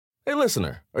Hey,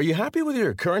 listener, are you happy with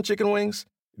your current chicken wings?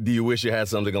 Do you wish you had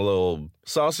something a little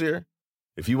saucier?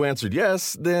 If you answered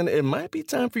yes, then it might be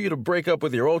time for you to break up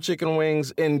with your old chicken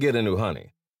wings and get a new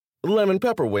honey. Lemon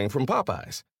pepper wing from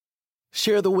Popeyes.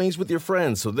 Share the wings with your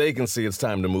friends so they can see it's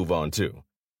time to move on, too.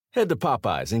 Head to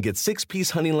Popeyes and get 6-piece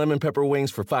honey lemon pepper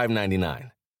wings for $5.99.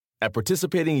 At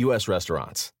participating U.S.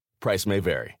 restaurants. Price may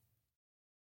vary.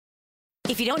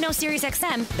 If you don't know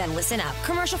SiriusXM, then listen up.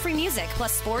 Commercial-free music,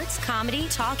 plus sports, comedy,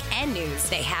 talk, and news.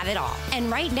 They have it all. And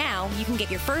right now, you can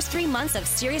get your first 3 months of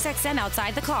SiriusXM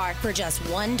outside the car for just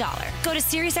 $1. Go to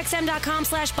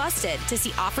SiriusXM.com/busted to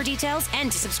see offer details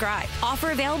and to subscribe.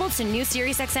 Offer available to new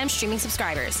SiriusXM streaming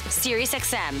subscribers.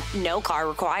 SiriusXM, no car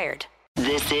required.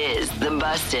 This is the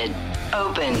Busted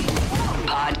Open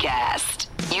Podcast.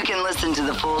 You can listen to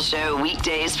the full show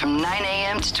weekdays from 9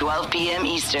 a.m. to 12 p.m.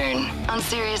 Eastern on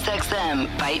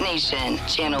SiriusXM Fight Nation,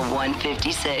 channel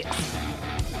 156.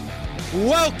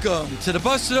 Welcome to the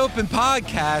Busted Open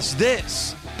Podcast.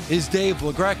 This is Dave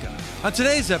LaGreca. On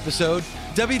today's episode,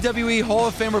 WWE Hall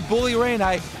of Famer Bully Ray and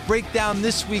I break down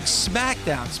this week's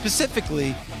SmackDown,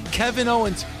 specifically Kevin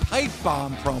Owens' pipe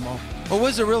bomb promo. Or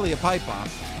was it really a pipe bomb?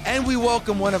 And we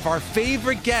welcome one of our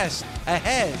favorite guests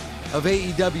ahead of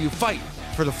AEW Fight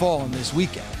for the Fallen this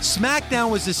weekend.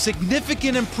 SmackDown was a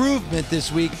significant improvement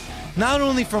this week, not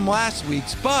only from last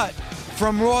week's, but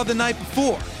from Raw the night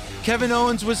before. Kevin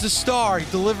Owens was the star,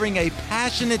 delivering a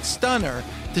passionate stunner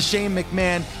to Shane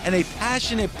McMahon and a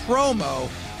passionate promo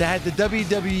that had the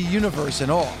WWE Universe in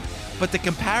awe. But the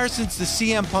comparisons to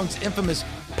CM Punk's infamous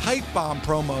pipe bomb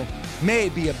promo may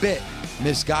be a bit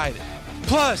misguided.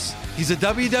 Plus, he's a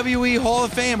WWE Hall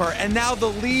of Famer and now the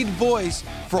lead voice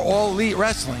for All Elite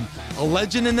Wrestling, a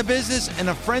legend in the business and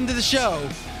a friend of the show.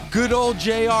 Good old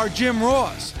JR Jim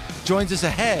Ross joins us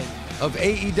ahead of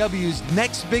AEW's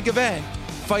next big event,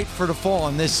 Fight for the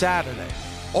Fallen, this Saturday.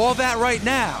 All that right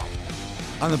now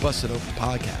on the Busted Open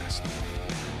Podcast.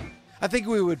 I think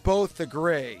we would both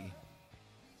agree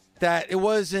that it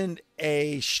wasn't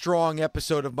a strong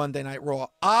episode of Monday Night Raw.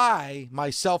 I,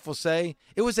 myself, will say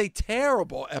it was a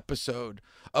terrible episode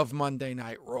of Monday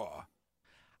Night Raw.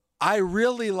 I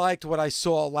really liked what I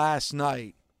saw last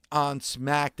night on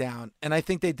SmackDown, and I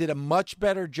think they did a much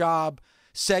better job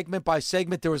segment by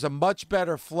segment. There was a much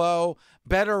better flow,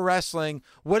 better wrestling.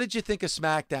 What did you think of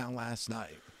SmackDown last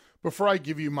night? Before I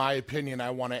give you my opinion,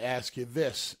 I want to ask you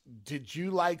this. Did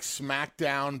you like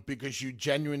SmackDown because you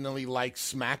genuinely like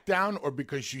SmackDown or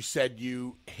because you said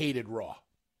you hated Raw?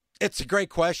 It's a great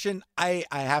question. I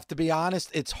have to be honest.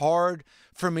 It's hard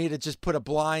for me to just put a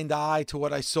blind eye to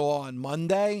what I saw on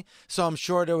Monday. So I'm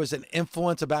sure there was an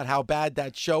influence about how bad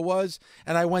that show was.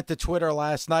 And I went to Twitter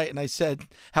last night and I said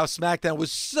how SmackDown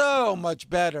was so much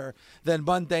better than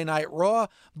Monday Night Raw.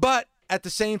 But at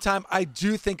the same time, I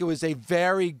do think it was a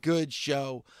very good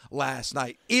show last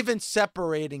night, even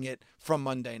separating it from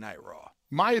Monday Night Raw.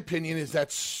 My opinion is that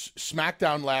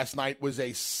SmackDown last night was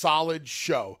a solid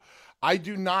show. I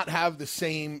do not have the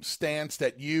same stance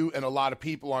that you and a lot of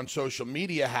people on social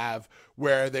media have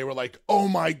where they were like, oh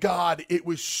my God, it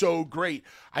was so great.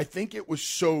 I think it was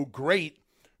so great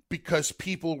because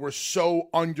people were so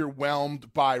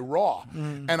underwhelmed by Raw.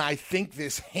 And I think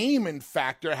this Heyman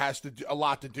factor has a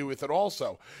lot to do with it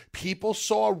also. People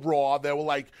saw Raw, they were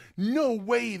like, no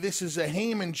way this is a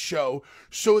Heyman show,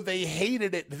 so they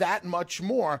hated it that much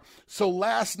more. So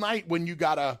last night when you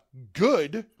got a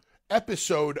good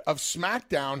episode of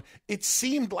SmackDown, it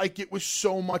seemed like it was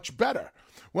so much better.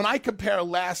 When I compare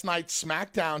last night's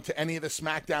SmackDown to any of the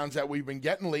SmackDowns that we've been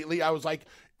getting lately, I was like,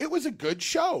 it was a good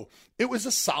show. It was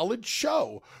a solid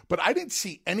show. But I didn't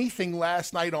see anything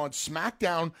last night on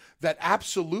SmackDown that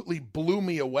absolutely blew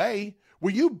me away.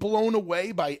 Were you blown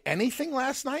away by anything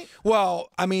last night? Well,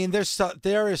 I mean,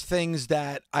 there is things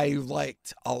that I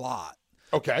liked a lot.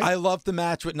 Okay. I loved the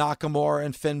match with Nakamura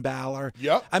and Finn Balor.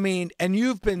 Yep. I mean, and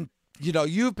you've been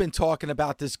talking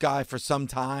about this guy for some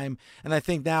time, and I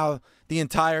think now the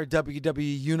entire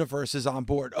WWE universe is on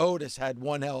board. Otis had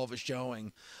one hell of a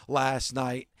showing last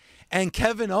night. And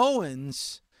Kevin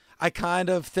Owens, I kind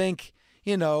of think,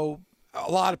 a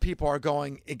lot of people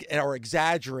are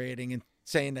exaggerating and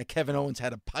saying that Kevin Owens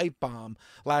had a pipe bomb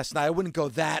last night. I wouldn't go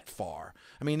that far.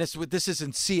 I mean, this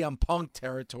isn't CM Punk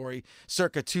territory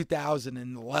circa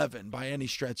 2011 by any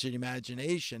stretch of the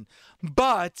imagination.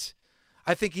 But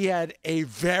I think he had a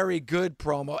very good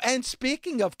promo. And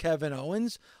speaking of Kevin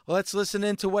Owens, let's listen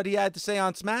into what he had to say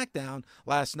on SmackDown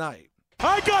last night.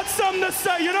 I got something to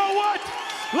say. You know what?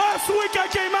 Last week I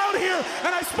came out here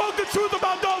and I spoke the truth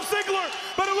about Dolph Ziggler,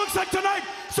 but it looks like tonight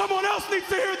someone else needs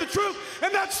to hear the truth,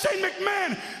 and that's Shane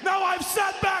McMahon. Now I've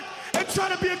sat back and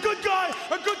try to be a good guy,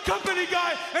 a good company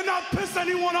guy, and not piss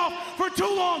anyone off for too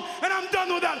long. And I'm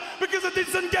done with that because it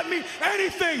doesn't get me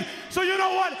anything. So you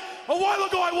know what? A while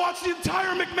ago, I watched the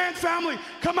entire McMahon family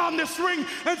come out in this ring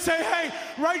and say, hey,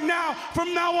 right now,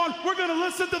 from now on, we're going to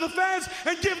listen to the fans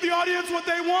and give the audience what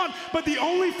they want. But the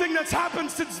only thing that's happened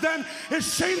since then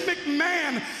is Shane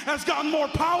McMahon has gotten more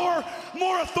power,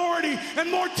 more authority,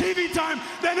 and more TV time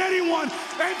than anyone.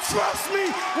 And trust me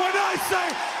when I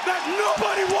say that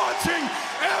nobody watching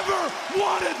ever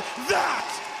wanted that.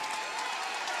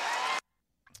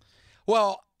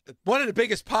 Well, one of the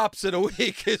biggest pops of the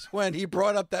week is when he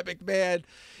brought up that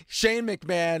Shane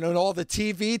McMahon, and all the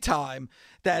TV time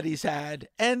that he's had.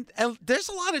 And there's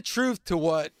a lot of truth to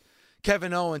what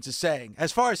Kevin Owens is saying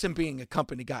as far as him being a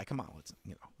company guy. Come on,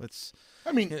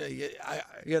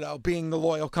 being the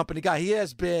loyal company guy. He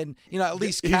has been, at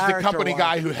least he's the company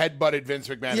guy who headbutted Vince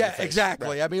McMahon. Yeah, in the face.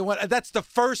 exactly. Right. I mean, that's the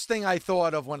first thing I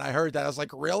thought of when I heard that. I was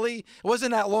like, really? It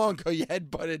wasn't that long ago you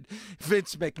headbutted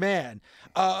Vince McMahon.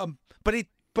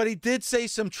 But he did say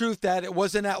some truth that it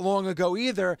wasn't that long ago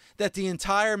either, that the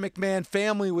entire McMahon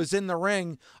family was in the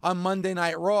ring on Monday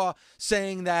Night Raw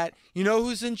saying that, you know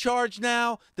who's in charge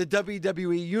now? The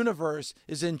WWE Universe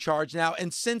is in charge now.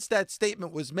 And since that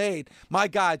statement was made, my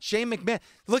God, Shane McMahon,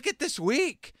 look at this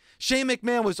week. Shane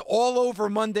McMahon was all over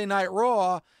Monday Night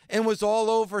Raw and was all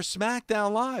over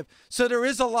SmackDown Live. So there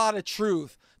is a lot of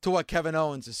truth to what Kevin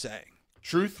Owens is saying.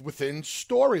 Truth within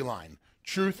storyline,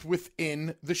 truth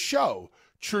within the show,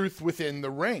 truth within the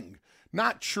ring,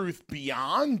 not truth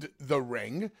beyond the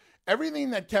ring. Everything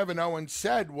that Kevin Owens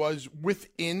said was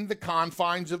within the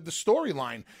confines of the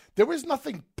storyline. There was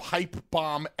nothing pipe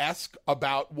bomb-esque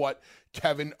about what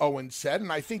Kevin Owens said,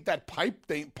 and I think that pipe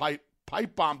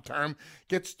bomb term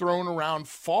gets thrown around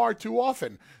far too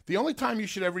often. The only time you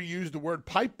should ever use the word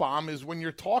pipe bomb is when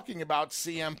you're talking about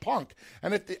CM Punk.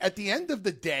 And at the end of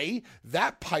the day,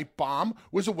 that pipe bomb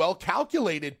was a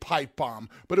well-calculated pipe bomb,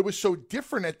 but it was so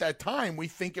different at that time, we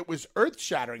think it was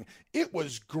earth-shattering. It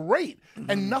was great,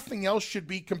 and nothing else should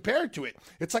be compared to it.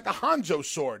 It's like a Hanzo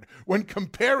sword. When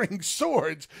comparing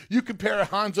swords, you compare a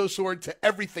Hanzo sword to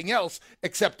everything else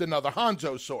except another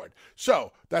Hanzo sword.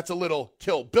 So that's a little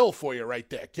Kill Bill for you right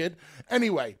there, kid.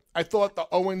 Anyway, I thought the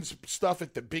Owens stuff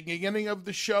at the beginning of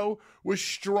the show was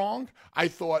strong. I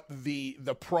thought the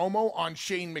promo on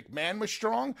Shane McMahon was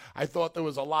strong. I thought there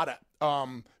was a lot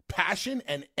of passion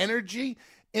and energy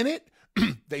in it.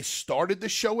 They started the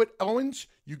show at Owens.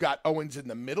 You got Owens in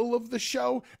the middle of the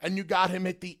show, and you got him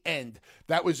at the end.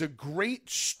 That was a great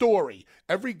story.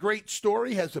 Every great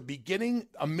story has a beginning,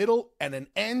 a middle, and an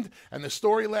end, and the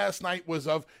story last night was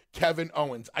of Kevin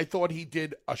Owens. I thought he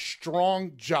did a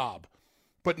strong job,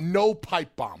 but no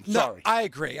pipe bomb. Sorry. No, I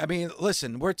agree. I mean,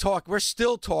 listen, we're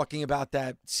still talking about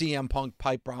that CM Punk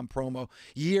pipe bomb promo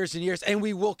years and years, and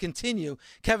we will continue.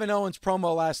 Kevin Owens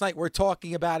promo last night, we're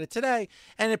talking about it today,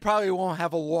 and it probably won't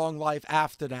have a long life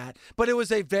after that. But it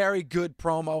was a very good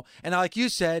promo, and like you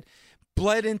said,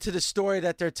 bled into the story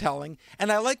that they're telling.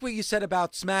 And I like what you said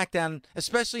about SmackDown,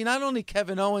 especially not only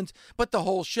Kevin Owens, but the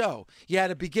whole show. You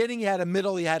had a beginning, you had a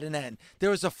middle, you had an end. There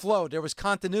was a flow, there was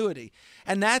continuity.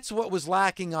 And that's what was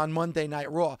lacking on Monday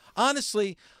Night Raw.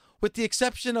 Honestly, with the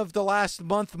exception of the last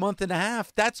month and a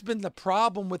half, that's been the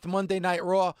problem with Monday Night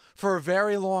Raw for a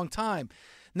very long time.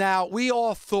 Now, we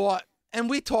all thought, and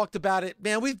we talked about it,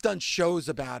 man, we've done shows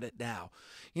about it now.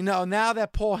 Now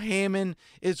that Paul Heyman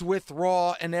is with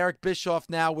Raw and Eric Bischoff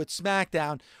now with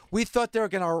SmackDown, we thought they were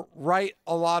going to right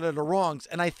a lot of the wrongs.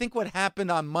 And I think what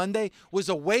happened on Monday was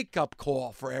a wake-up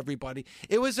call for everybody.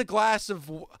 It was a glass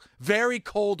of very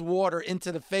cold water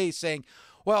into the face saying,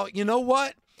 well, you know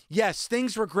what? Yes,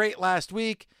 things were great last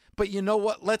week, but you know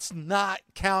what? Let's not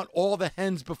count all the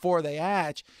hens before they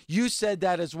hatch. You said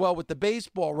that as well with the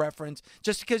baseball reference.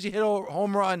 Just because you hit a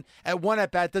home run at one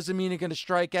at-bat doesn't mean you're going to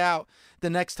strike out the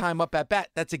next time up at-bat.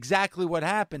 That's exactly what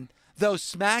happened. Though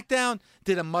SmackDown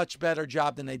did a much better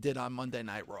job than they did on Monday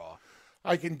Night Raw.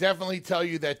 I can definitely tell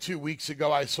you that 2 weeks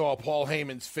ago I saw Paul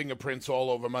Heyman's fingerprints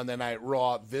all over Monday Night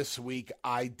Raw. This week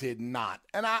I did not.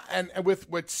 And with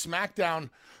SmackDown,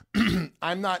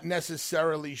 I'm not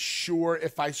necessarily sure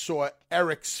if I saw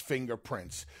Eric's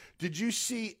fingerprints. Could you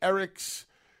see Eric's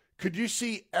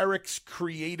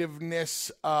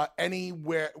creativeness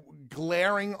anywhere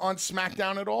glaring on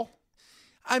SmackDown at all?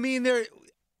 I mean,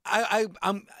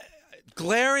 I'm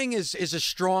glaring is a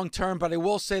strong term, but I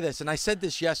will say this, and I said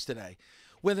this yesterday.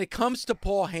 When it comes to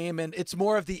Paul Heyman, it's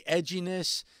more of the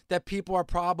edginess that people are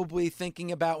probably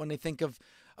thinking about when they think of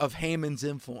Heyman's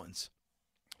influence.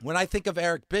 when I think of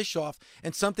Eric Bischoff,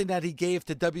 and something that he gave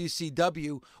to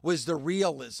WCW was the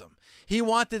realism. He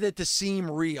wanted it to seem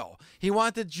real. He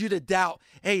wanted you to doubt,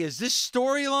 hey, is this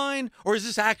storyline or is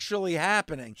this actually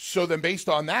happening? So then based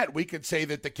on that, we could say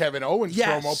that the Kevin Owens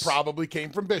promo probably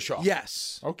came from Bischoff.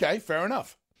 Yes. Okay, fair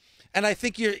enough. And I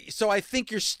think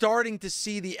you're starting to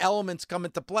see the elements come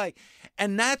into play.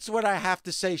 And that's what I have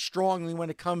to say strongly when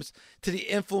it comes to the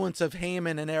influence of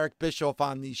Heyman and Eric Bischoff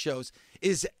on these shows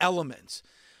is elements.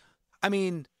 I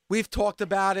mean, we've talked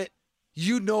about it.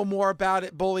 You know more about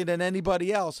it, Bully, than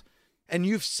anybody else. And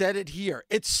you've said it here.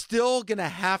 It's still going to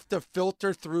have to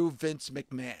filter through Vince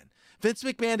McMahon. Vince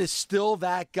McMahon is still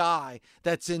that guy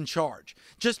that's in charge.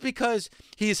 Just because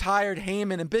he's hired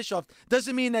Heyman and Bischoff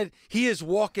doesn't mean that he is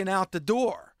walking out the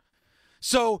door.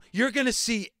 So you're going to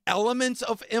see elements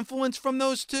of influence from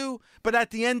those two, but at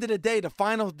the end of the day, the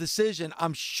final decision,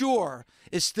 I'm sure,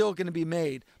 is still going to be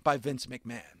made by Vince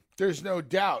McMahon. There's no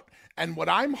doubt. And what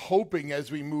I'm hoping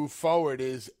as we move forward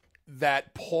is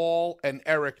that Paul and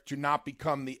Eric do not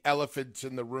become the elephants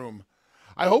in the room.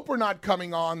 I hope we're not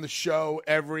coming on the show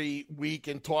every week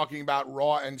and talking about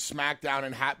Raw and SmackDown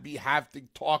and have to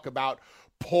talk about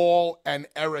Paul and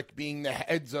Eric being the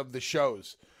heads of the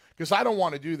shows, because I don't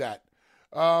want to do that.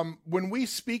 When we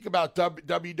speak about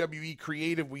WWE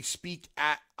Creative, we speak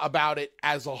about it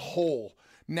as a whole.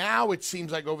 Now it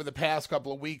seems like over the past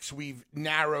couple of weeks, we've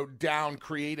narrowed down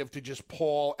Creative to just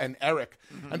Paul and Eric.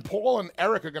 Mm-hmm. And Paul and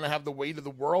Eric are going to have the weight of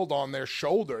the world on their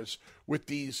shoulders with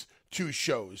these two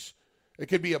shows. It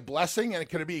could be a blessing and it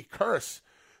could be a curse.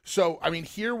 So, I mean,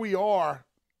 here we are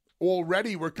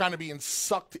already. We're kind of being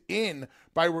sucked in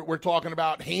by, we're talking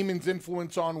about Heyman's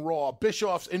influence on Raw,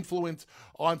 Bischoff's influence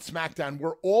on SmackDown.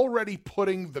 We're already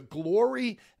putting the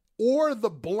glory or the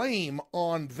blame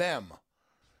on them.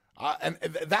 And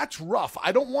that's rough.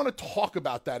 I don't want to talk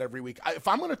about that every week. If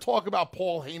I'm going to talk about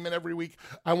Paul Heyman every week,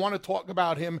 I want to talk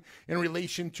about him in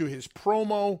relation to his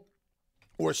promo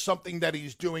or something that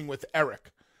he's doing with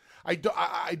Eric. I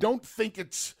don't think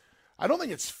it's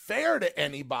fair to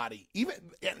anybody, even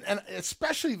and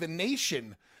especially the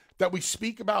nation, that we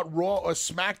speak about Raw or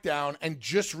SmackDown and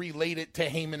just relate it to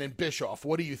Heyman and Bischoff.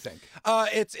 What do you think?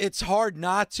 It's hard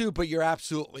not to, but you're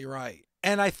absolutely right.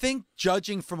 And I think,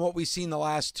 judging from what we've seen the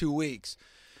last 2 weeks,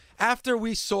 after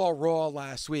we saw Raw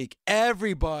last week,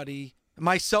 everybody,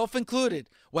 myself included,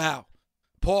 wow,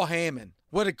 Paul Heyman,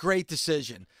 what a great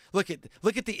decision. Look at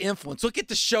the influence. Look at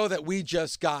the show that we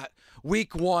just got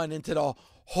week 1 into the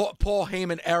Paul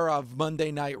Heyman era of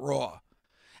Monday Night Raw.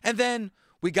 And then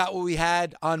we got what we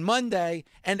had on Monday,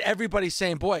 and everybody's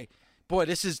saying, boy,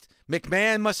 this is,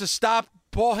 McMahon must have stopped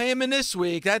Paul Heyman this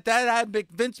week. That had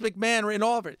Vince McMahon written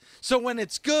all over it. So when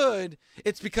it's good,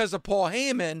 it's because of Paul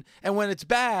Heyman, and when it's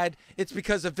bad, it's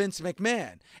because of Vince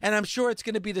McMahon. And I'm sure it's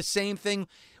going to be the same thing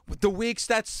the weeks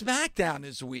that SmackDown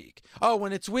is weak. Oh,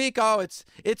 when it's weak,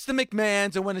 it's the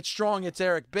McMahons, and when it's strong, it's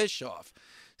Eric Bischoff.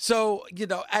 So,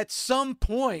 at some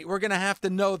point, we're going to have to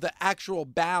know the actual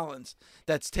balance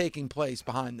that's taking place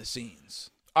behind the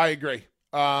scenes. I agree.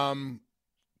 SmackDown,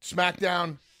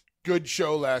 good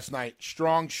show last night.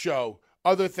 Strong show.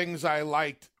 Other things I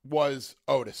liked was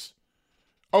Otis.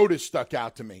 Otis stuck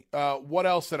out to me. What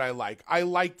else did I like? I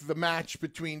liked the match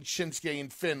between Shinsuke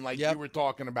and Finn, like you were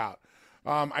talking about.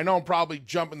 I know I'm probably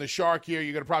jumping the shark here.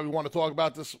 You're going to probably want to talk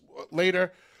about this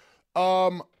later.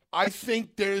 I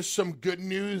think there's some good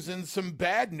news and some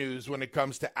bad news when it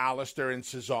comes to Aleister and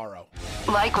Cesaro.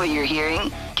 Like what you're hearing?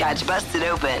 Catch Busted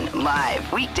Open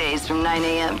live weekdays from 9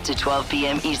 a.m. to 12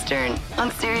 p.m. Eastern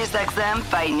on SiriusXM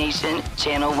Fight Nation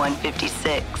Channel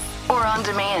 156 or on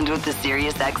demand with the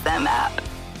SiriusXM app.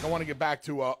 I want to get back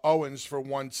to Owens for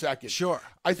 1 second. Sure.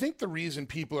 I think the reason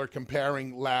people are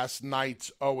comparing last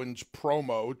night's Owens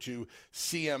promo to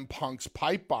CM Punk's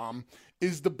pipe bomb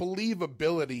is the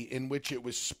believability in which it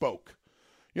was spoke.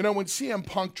 When CM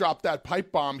Punk dropped that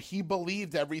pipe bomb, he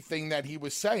believed everything that he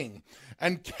was saying.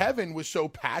 And Kevin was so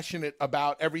passionate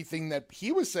about everything that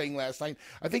he was saying last night.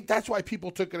 I think that's why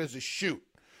people took it as a shoot,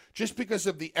 just because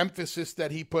of the emphasis that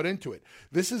he put into it.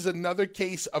 This is another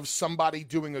case of somebody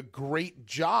doing a great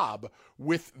job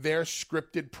with their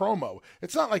scripted promo.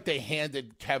 It's not like they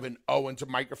handed Kevin Owens a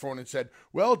microphone and said,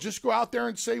 well, just go out there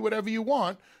and say whatever you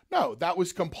want. No, that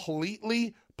was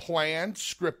completely planned,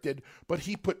 scripted, but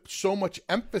he put so much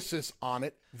emphasis on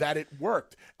it that it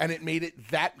worked, and it made it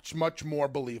that much more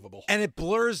believable. And it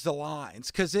blurs the lines,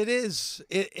 because it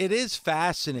is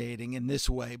fascinating in this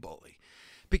way, Bully,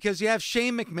 because you have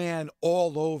Shane McMahon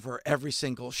all over every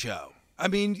single show. I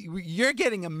mean, you're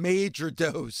getting a major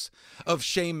dose of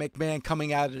Shane McMahon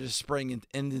coming out of the spring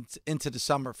and into the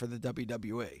summer for the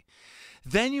WWE.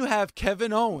 Then you have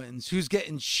Kevin Owens, who's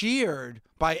getting cheered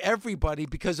by everybody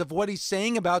because of what he's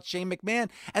saying about Shane McMahon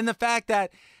and the fact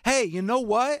that, hey, you know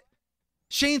what?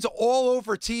 Shane's all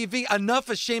over TV. Enough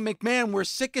of Shane McMahon. We're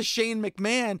sick of Shane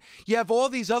McMahon. You have all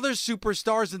these other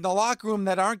superstars in the locker room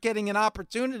that aren't getting an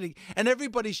opportunity, and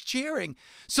everybody's cheering.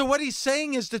 So what he's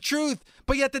saying is the truth,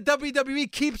 but yet the WWE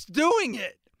keeps doing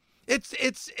it.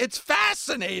 It's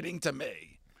fascinating to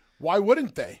me. Why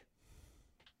wouldn't they?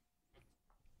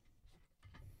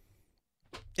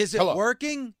 Is it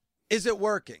working? Is it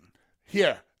working?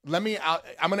 Here, I'm going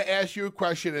to ask you a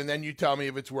question, and then you tell me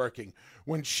if it's working.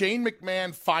 When Shane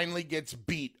McMahon finally gets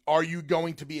beat, are you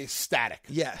going to be ecstatic?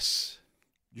 Yes.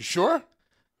 You sure?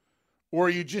 Or are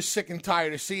you just sick and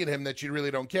tired of seeing him that you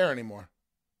really don't care anymore?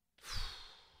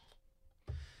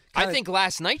 I think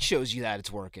last night shows you that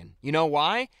it's working. You know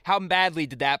why? How badly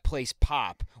did that place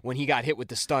pop when he got hit with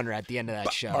the stunner at the end of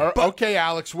that show? Okay,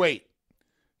 Alex, wait.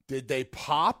 Did they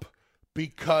pop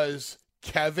because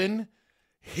Kevin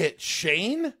hit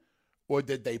Shane, or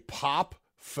did they pop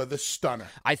for the stunner?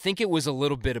 I think it was a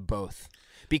little bit of both,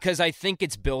 because I think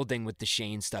it's building with the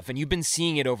Shane stuff, and you've been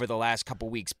seeing it over the last couple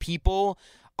weeks. People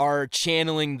are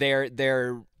channeling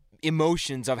their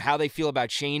emotions of how they feel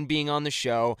about Shane being on the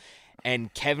show,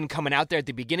 and Kevin coming out there at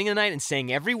the beginning of the night and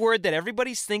saying every word that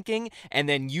everybody's thinking, and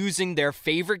then using their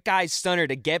favorite guy's stunner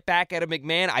to get back at a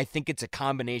McMahon. I think it's a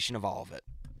combination of all of it.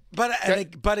 But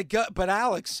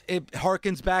Alex, it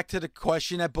harkens back to the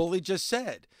question that Bully just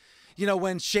said. You know,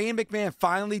 when Shane McMahon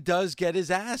finally does get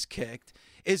his ass kicked,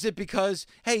 is it because,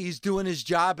 hey, he's doing his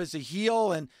job as a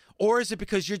heel, or is it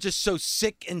because you're just so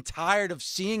sick and tired of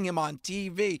seeing him on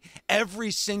TV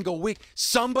every single week?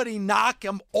 Somebody knock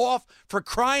him off, for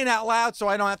crying out loud, so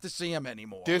I don't have to see him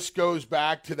anymore. This goes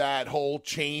back to that whole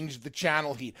change the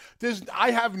channel heat.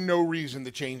 I have no reason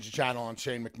to change the channel on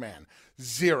Shane McMahon.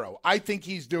 Zero. I think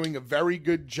he's doing a very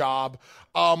good job.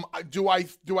 Do I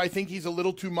think he's a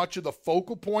little too much of the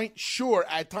focal point? Sure,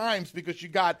 at times, because you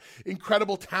got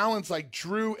incredible talents like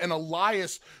Drew and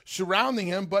Elias surrounding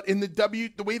him. But in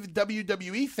the way the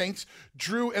WWE thinks,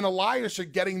 Drew and Elias are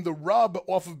getting the rub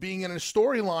off of being in a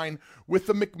storyline with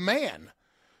the McMahon.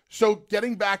 So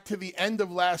getting back to the end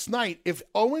of last night, if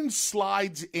Owens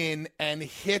slides in and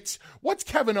hits, what's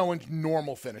Kevin Owens'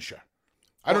 normal finisher?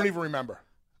 I don't even remember.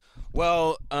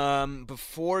 Well,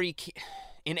 before he came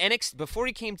to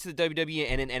the WWE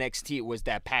and in NXT, it was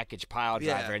that package pile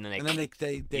driver, and then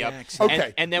they yep.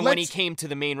 Okay, and then when he came to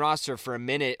the main roster for a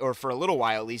minute, or for a little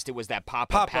while at least, it was that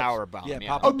pop-up power bomb. Yeah,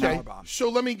 pop-up power bomb. So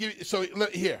let me give you.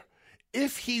 Here,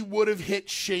 if he would have hit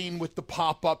Shane with the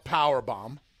pop-up power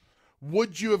bomb,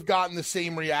 would you have gotten the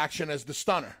same reaction as the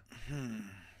stunner?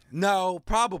 No,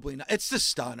 probably not. It's the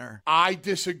stunner. I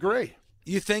disagree.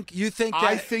 You think that?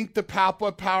 I think the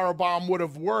pop-up power bomb would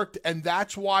have worked, and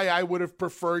that's why I would have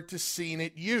preferred to seen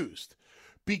it used,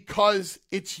 because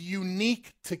it's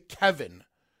unique to Kevin.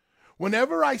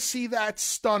 Whenever I see that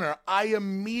stunner, I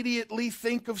immediately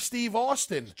think of Steve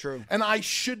Austin. True. And I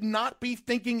should not be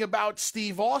thinking about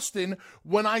Steve Austin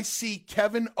when I see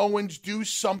Kevin Owens do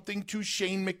something to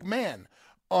Shane McMahon,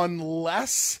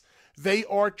 unless they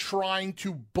are trying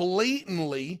to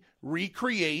blatantly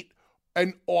recreate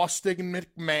an Austin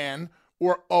McMahon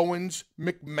or Owens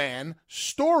McMahon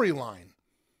storyline.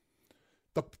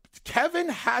 Kevin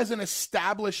has an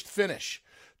established finish.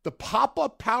 The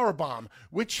pop-up powerbomb,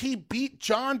 which he beat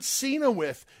John Cena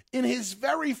with in his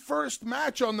very first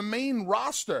match on the main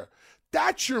roster.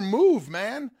 That's your move,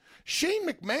 man. Shane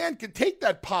McMahon can take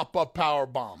that pop-up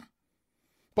powerbomb.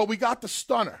 But we got the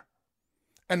stunner.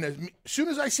 And as soon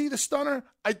as I see the stunner,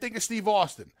 I think of Steve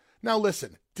Austin. Now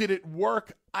listen, did it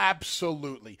work?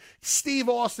 Absolutely. Steve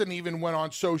Austin even went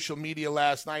on social media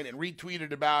last night and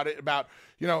retweeted about it,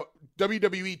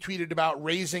 WWE tweeted about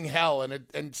raising hell,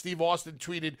 and Steve Austin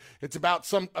tweeted it's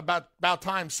about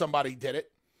time somebody did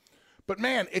it. But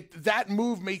man, that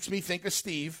move makes me think of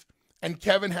Steve, and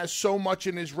Kevin has so much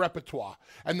in his repertoire.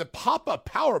 And the pop-up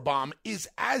powerbomb is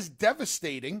as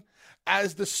devastating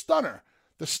as the stunner.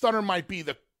 The stunner might be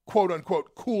the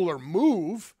quote-unquote cooler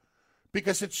move,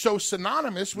 because it's so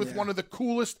synonymous with one of the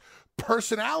coolest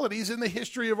personalities in the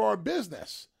history of our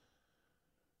business.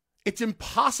 It's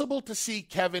impossible to see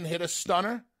Kevin hit a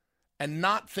stunner and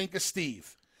not think of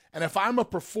Steve. And if I'm a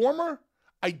performer,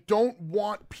 I don't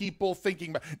want people thinking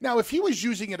about it. Now, if he was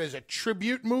using it as a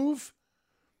tribute move,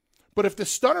 but if the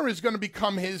stunner is going to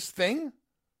become his thing,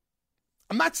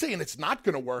 I'm not saying it's not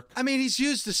going to work. I mean, he's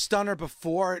used the stunner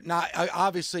before. Not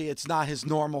obviously, it's not his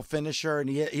normal finisher, and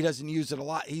he doesn't use it a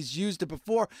lot. He's used it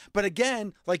before, but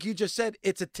again, like you just said,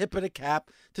 it's a tip of the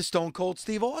cap to Stone Cold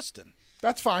Steve Austin.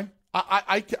 That's fine.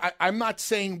 I'm not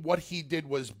saying what he did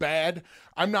was bad.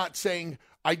 I'm not saying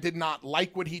I did not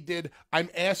like what he did. I'm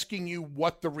asking you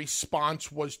what the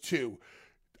response was to.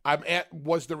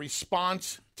 Was the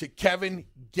response to Kevin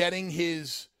getting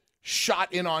his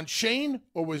shot in on Shane,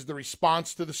 or was the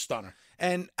response to the stunner?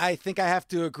 And I think I have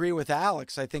to agree with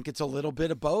Alex. I think it's a little bit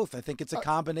of both. I think it's a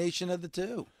combination of the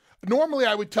two. Normally,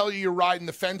 I would tell you you're riding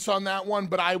the fence on that one,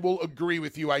 but I will agree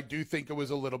with you. I do think it was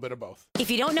a little bit of both.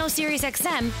 If you don't know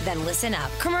SiriusXM, then listen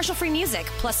up. Commercial-free music,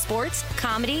 plus sports,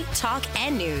 comedy, talk,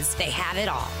 and news. They have it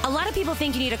all. A lot of people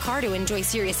think you need a car to enjoy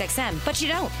SiriusXM, but you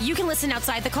don't. You can listen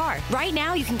outside the car. Right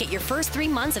now, you can get your first 3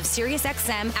 months of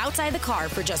SiriusXM outside the car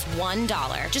for just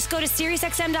 $1. Just go to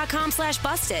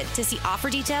SiriusXM.com/busted to see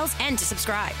offer details and to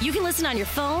subscribe. You can listen on your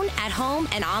phone, at home,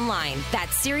 and online.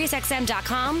 That's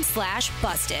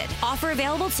SiriusXM.com/busted. Offer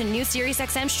available to new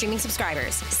SiriusXM streaming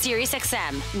subscribers.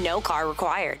 SiriusXM, no car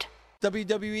required.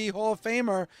 WWE Hall of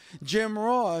Famer Jim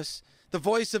Ross, the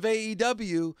voice of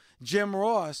AEW, Jim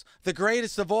Ross, the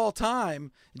greatest of all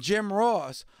time, Jim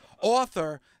Ross,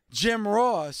 author Jim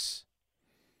Ross.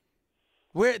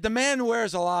 The man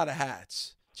wears a lot of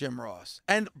hats, Jim Ross.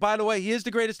 And by the way, he is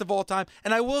the greatest of all time.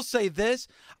 And I will say this,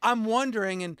 I'm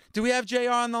wondering, and do we have JR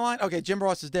on the line? Okay, Jim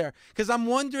Ross is there. Because I'm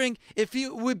wondering if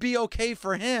it would be okay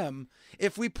for him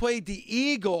if we played the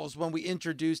Eagles when we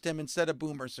introduced him instead of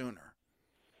Boomer Sooner.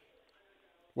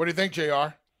 What do you think,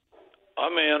 JR?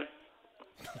 I'm in.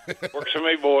 Works for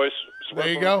me, boys. There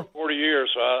you go. 40 years,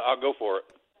 so I'll go for it.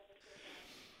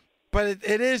 But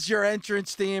it is your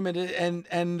entrance theme,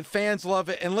 and fans love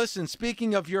it. And listen,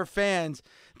 speaking of your fans,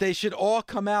 they should all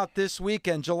come out this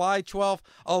weekend, July 12th,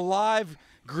 a live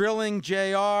grilling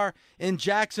JR in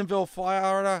Jacksonville,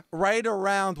 Florida, right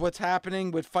around what's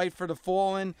happening with Fight for the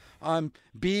Fallen on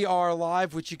BR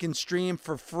Live, which you can stream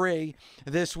for free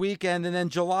this weekend. And then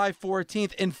July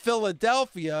 14th in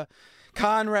Philadelphia,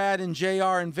 Conrad and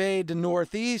JR invade the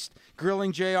Northeast,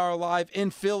 grilling JR live in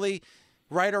Philly,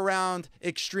 right around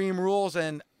Extreme Rules,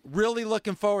 and really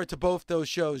looking forward to both those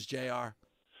shows, JR.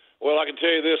 Well, I can tell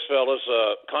you this, fellas.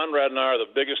 Conrad and I are the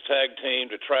biggest tag team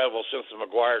to travel since the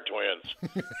McGuire twins.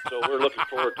 So we're looking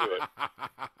forward to it.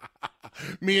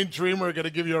 Me and Dreamer are going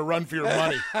to give you a run for your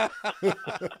money.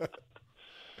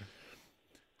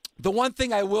 The one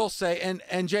thing I will say,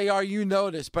 and JR, you know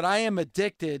this, but I am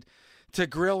addicted to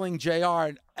grilling JR.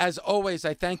 And as always,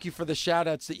 I thank you for the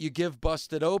shout-outs that you give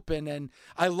Busted Open. And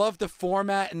I love the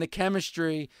format and the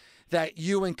chemistry that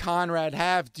you and Conrad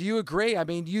have. Do you agree? I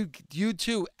mean, you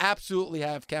two absolutely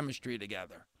have chemistry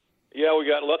together. Yeah, we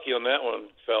got lucky on that one,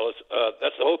 fellas.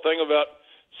 That's the whole thing about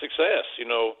success. You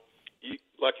know,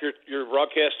 like your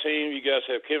broadcast team, you guys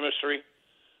have chemistry.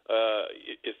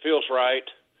 It feels right.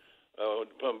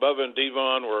 When Bubba and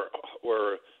Devon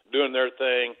were doing their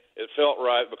thing, it felt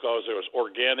right because there was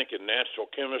organic and natural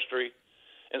chemistry.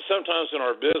 And sometimes in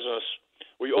our business,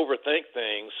 we overthink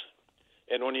things.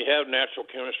 And when you have natural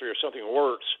chemistry or something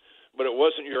works, but it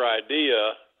wasn't your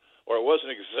idea or it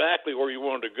wasn't exactly where you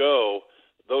wanted to go,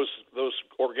 those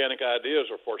organic ideas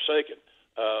are forsaken.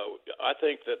 I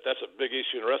think that's a big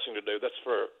issue in wrestling today.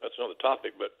 That's another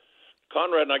topic. But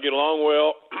Conrad and I get along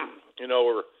well. You know,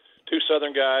 we're two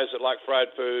Southern guys that like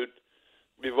fried food.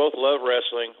 We both love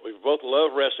wrestling. We've both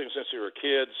loved wrestling since we were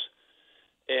kids.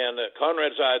 And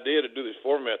Conrad's idea to do this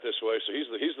format this way, so he's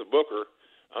the booker.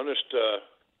 I'm just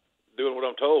doing what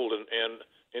I'm told and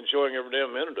enjoying every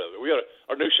damn minute of it.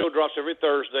 Our new show drops every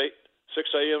Thursday, 6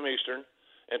 a.m. Eastern.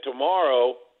 And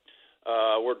tomorrow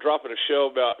we're dropping a show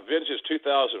about Vengeance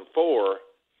 2004.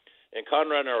 And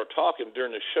Conrad and I were talking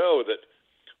during the show that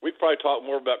we probably talk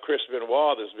more about Chris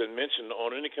Benoit that's been mentioned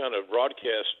on any kind of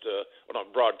broadcast, well,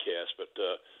 not broadcast, but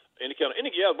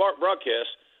broadcast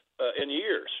in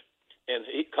years. And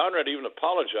Conrad even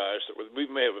apologized that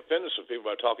we may have offended some people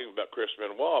by talking about Chris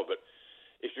Benoit, but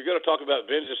if you're going to talk about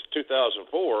Vengeance 2004,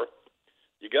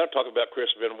 you got to talk about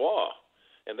Chris Benoit.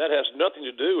 And that has nothing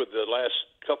to do with the last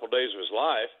couple of days of his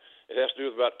life. It has to do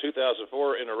with about 2004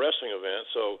 in a wrestling event.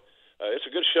 So it's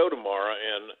a good show tomorrow,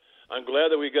 and I'm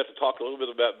glad that we got to talk a little bit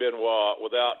about Benoit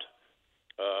without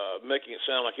making it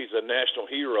sound like he's a national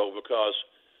hero because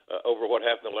over what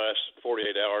happened the last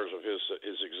 48 hours of his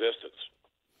existence.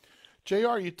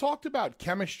 JR, you talked about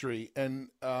chemistry, and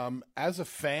as a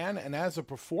fan and as a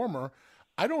performer,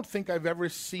 I don't think I've ever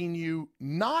seen you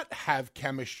not have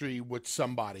chemistry with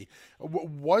somebody.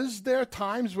 Was there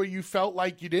times where you felt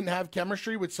like you didn't have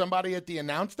chemistry with somebody at the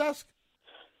announce desk?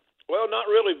 Well,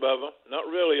 not really, Bubba. Not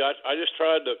really. I just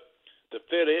tried to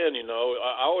fit in, you know.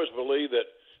 I always believe that,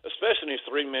 especially in these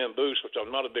three-man booths, which I'm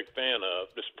not a big fan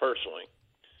of, just personally,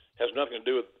 has nothing to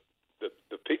do with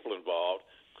the people involved.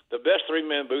 The best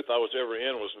three-man booth I was ever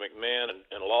in was McMahon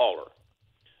and Lawler.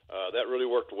 That really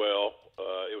worked well.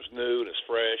 It was new and it's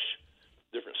fresh,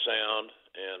 different sound,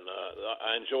 and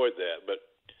I enjoyed that. But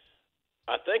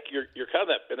I think you're kind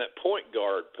of in that point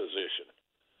guard position.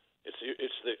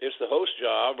 It's the host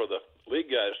job or the league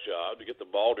guy's job to get the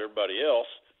ball to everybody else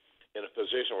in a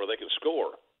position where they can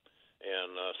score.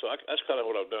 And so that's kind of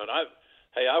what I've done.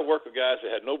 I work with guys that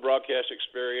had no broadcast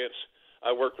experience. I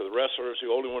work with wrestlers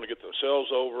who only want to get themselves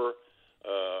over,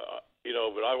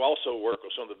 but I also work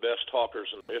with some of the best talkers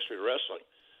in the history of wrestling.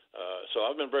 So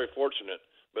I've been very fortunate.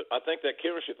 But I think that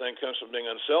chemistry thing comes from being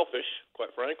unselfish, quite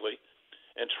frankly,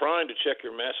 and trying to check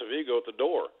your massive ego at the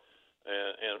door.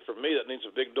 And for me, that needs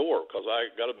a big door because I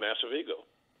got a massive ego.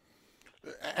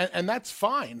 And that's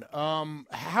fine.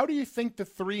 How do you think the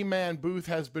three-man booth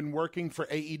has been working for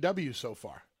AEW so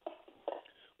far?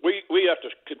 We have to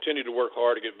continue to work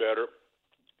hard to get better.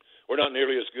 We're not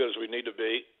nearly as good as we need to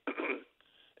be,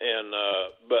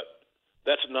 but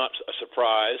that's not a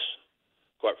surprise.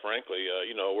 Quite frankly,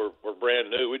 we're brand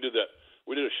new. We did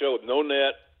a show with no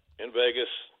net in Vegas,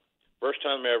 first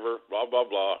time ever. Blah blah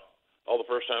blah. All the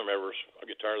first time evers. I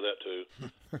get tired of that too.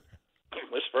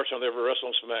 This is the first time they ever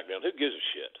wrestled on SmackDown. Who gives a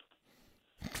shit?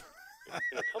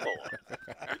 Come on.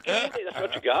 You kidding me? That's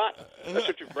what you got? That's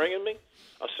what you're bringing me?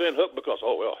 I sent Hook because,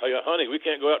 hey, honey, we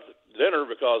can't go out to dinner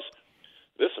because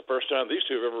this is the first time these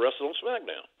two have ever wrestled on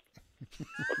SmackDown.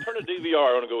 Well, turn the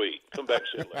DVR on and go eat. Come back and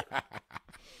see it later.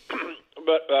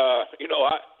 But,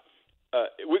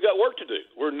 we got work to do.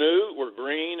 We're new. We're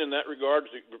green in that regard.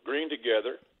 We're green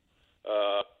together.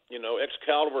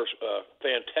 Excalibur's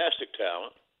fantastic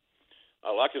talent.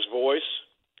 I like his voice.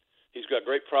 He's got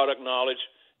great product knowledge,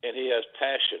 and he has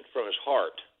passion from his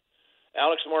heart.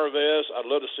 Alex Marvez, I'd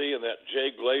love to see in that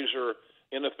Jay Glazer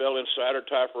NFL insider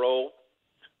type role.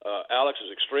 Alex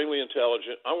is extremely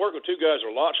intelligent. I'm working with two guys who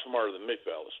are a lot smarter than me,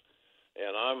 fellas.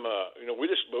 And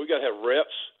we got to have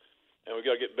reps, and we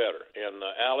got to get better. And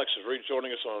Alex is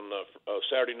rejoining us on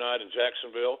Saturday night in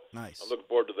Jacksonville. Nice. I'm looking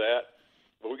forward to that.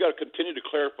 But we got to continue to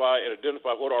clarify and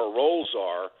identify what our roles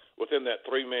are within that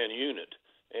three-man unit.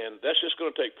 And that's just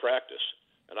going to take practice.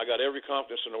 And I got every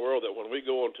confidence in the world that when we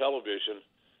go on television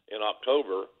in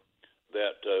October,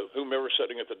 that whomever's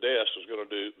sitting at the desk is going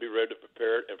to be ready to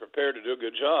prepare to do a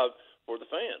good job for the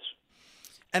fans.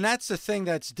 And that's the thing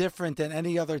that's different than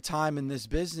any other time in this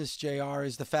business, JR,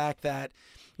 is the fact that,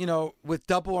 with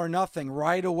Double or Nothing,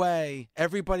 right away,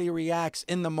 everybody reacts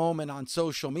in the moment on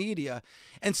social media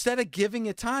instead of giving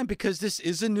it time, because this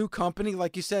is a new company.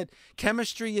 Like you said,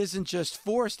 chemistry isn't just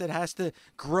forced. It has to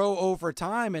grow over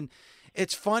time. And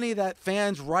it's funny that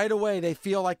fans right away, they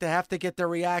feel like they have to get their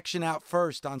reaction out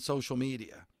first on social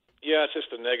media. Yeah, it's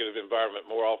just a negative environment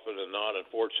more often than not,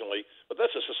 unfortunately. But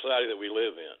that's the society that we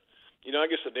live in. I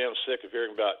get so damn sick of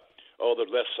hearing about, the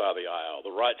left side of the aisle,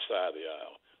 the right side of the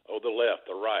aisle, the left,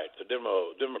 the right, the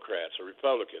Democrats, the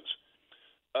Republicans.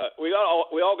 We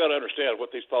all got to understand what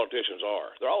these politicians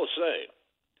are. They're all the same.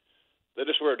 They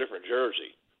just wear a different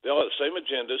jersey. They all have the same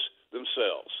agendas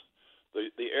themselves.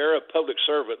 The era of public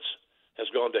servants has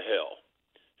gone to hell,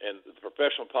 and the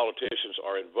professional politicians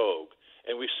are in vogue.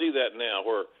 And we see that now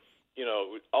where,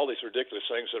 all these ridiculous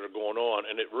things that are going on,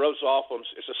 and it rubs off on,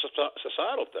 it's a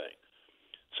societal thing.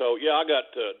 So, yeah, I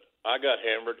got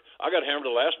hammered. I got hammered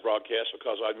the last broadcast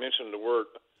because I mentioned the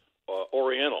word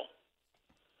Oriental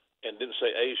and didn't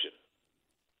say Asian.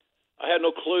 I had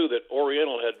no clue that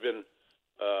Oriental had been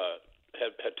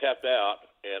had tapped out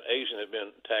and Asian had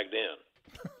been tagged in.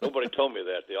 Nobody told me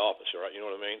that at the office, right? You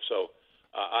know what I mean? So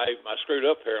I screwed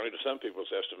up apparently to some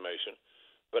people's estimation.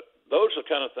 But those are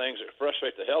the kind of things that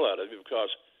frustrate the hell out of you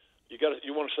because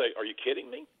you want to say, "Are you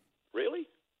kidding me? Really?"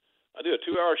 I do a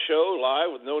 2-hour show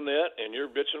live with no net, and you're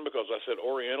bitching because I said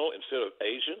Oriental instead of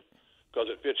Asian because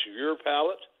it fits your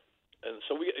palate. And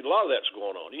so a lot of that's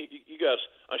going on. You guys,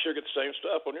 I'm sure, get the same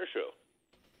stuff on your show.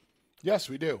 Yes,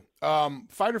 we do.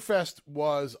 Fyter Fest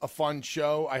was a fun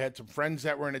show. I had some friends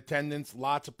that were in attendance,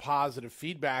 lots of positive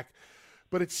feedback.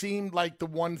 But it seemed like the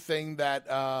one thing that,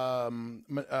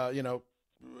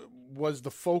 was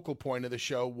the focal point of the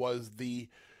show was the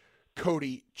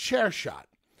Cody chair shot.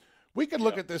 We could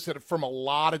look at this from a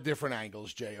lot of different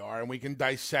angles, JR, and we can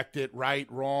dissect it right,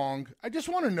 wrong. I just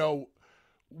want to know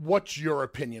what's your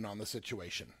opinion on the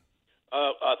situation.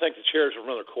 I think the chairs have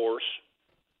run their course,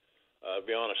 to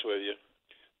be honest with you.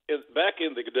 Back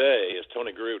in the day, as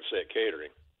Tony Greer would say at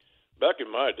catering, back in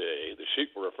my day, the sheep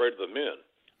were afraid of the men.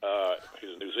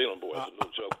 He's a New Zealand boy. That's a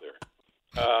little joke there.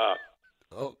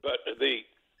 But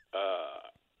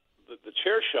the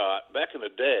chair shot back in the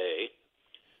day,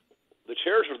 the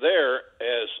chairs were there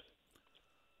as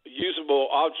usable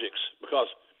objects because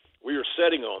we were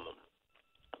sitting on them.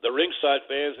 The ringside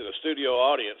fans and the studio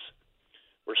audience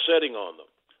were sitting on them.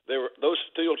 Those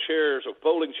steel chairs or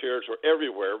folding chairs were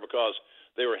everywhere because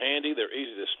they were handy, they were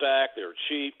easy to stack, they were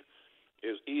cheap,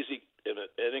 it was easy and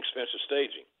inexpensive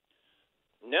staging.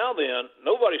 Now then,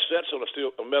 nobody sits on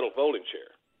a metal folding chair.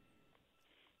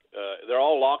 They're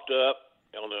all locked up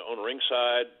on the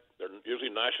ringside. They're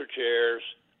usually nicer chairs,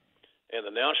 and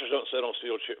the announcers don't sit on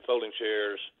steel folding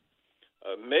chairs.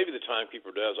 Maybe the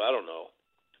timekeeper does. I don't know.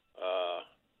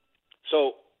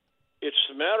 So it's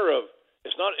a matter of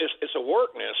it's a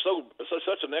work, man. It's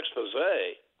such an expose.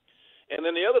 And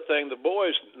then the other thing, the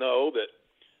boys know that,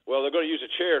 well, they're going to use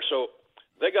a chair, so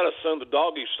they got us in the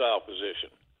doggy style position.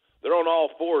 They're on all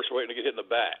fours waiting to get hit in the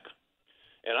back.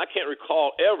 And I can't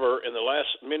recall ever in the last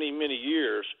many, many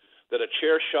years that a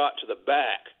chair shot to the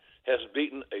back has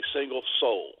beaten a single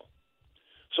soul.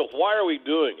 So why are we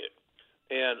doing it?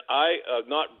 And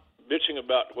not bitching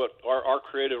about what our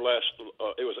creative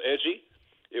it was edgy.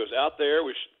 It was out there.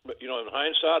 In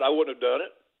hindsight, I wouldn't have done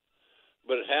it.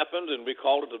 But it happened, and we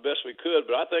called it the best we could.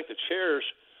 But I think the chairs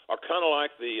are kind of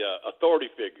like the authority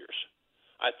figures.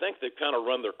 I think they've kind of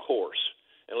run their course.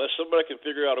 Unless somebody can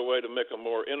figure out a way to make them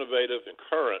more innovative and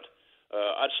current,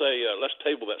 I'd say let's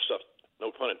table that stuff. No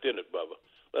pun intended, Bubba.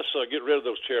 Let's get rid of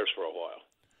those chairs for a while.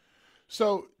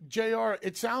 So, JR,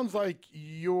 it sounds like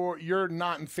you're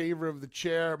not in favor of the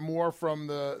chair more from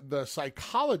the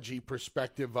psychology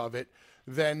perspective of it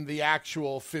than the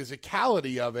actual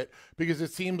physicality of it, because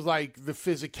it seems like the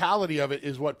physicality of it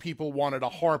is what people wanted to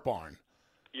harp on.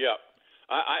 Yeah.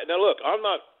 Now, look,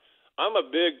 I'm a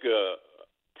big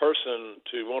person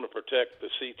to want to protect the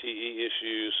CTE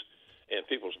issues and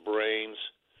people's brains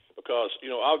because,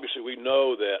 obviously we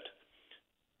know that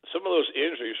some of those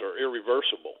injuries are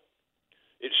irreversible.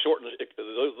 It shortens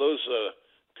those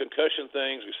concussion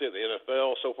things we see at the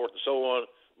NFL, so forth and so on,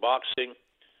 boxing.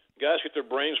 Guys get their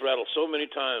brains rattled so many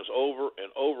times over and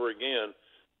over again,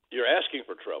 you're asking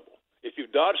for trouble. If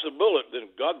you've dodged the bullet, then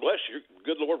God bless you.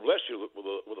 Good Lord bless you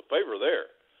with a favor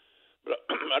there. But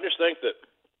I just think that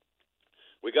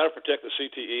we got to protect the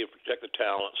CTE and protect the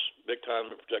talents, big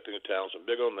time in protecting the talents. I'm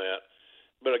big on that.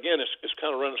 But again, it's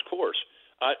kind of run its course.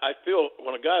 I feel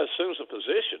when a guy assumes a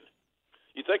position,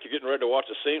 you think you're getting ready to watch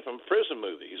a scene from a prison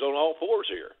movie. He's on all fours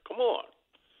here. Come on.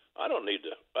 I don't need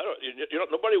to.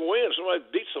 Nobody wins. Somebody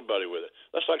beats somebody with it.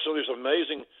 That's like some of these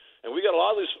amazing, and we got a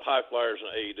lot of these high flyers in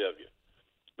AEW.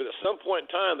 But at some point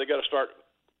in time, they got to start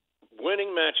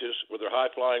winning matches with their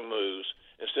high flying moves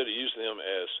instead of using them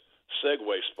as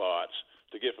segue spots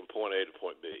to get from point A to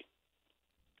point B.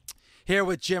 Here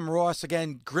with Jim Ross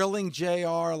again, Grilling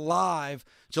JR live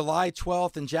July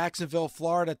 12th in Jacksonville,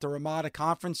 Florida at the Ramada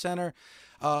Conference Center.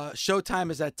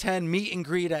 Showtime is at 10, meet and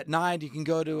greet at 9. You can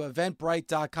go to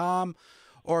eventbrite.com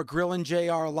or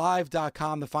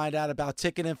grillingjrlive.com to find out about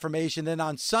ticket information. Then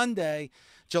on Sunday,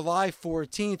 July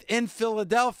 14th in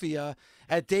Philadelphia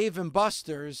at Dave &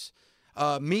 Buster's,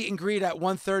 meet and greet at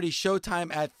 1:30,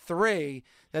 showtime at 3.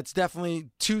 That's definitely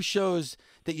two shows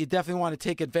that you definitely want to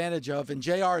take advantage of. And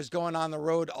JR is going on the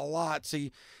road a lot, so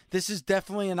this is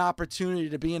definitely an opportunity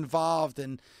to be involved.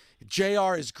 And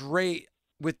JR is great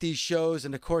with these shows,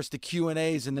 and of course the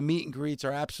Q&As and the meet and greets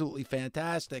are absolutely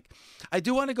fantastic. I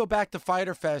do want to go back to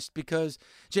Fyter Fest because,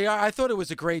 JR, I thought it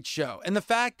was a great show. And the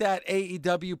fact that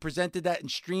AEW presented that and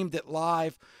streamed it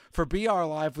live for BR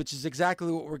Live, which is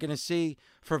exactly what we're going to see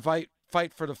for Fight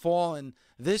for the Fallen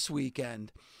this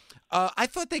weekend, I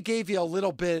thought they gave you a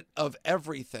little bit of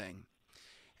everything.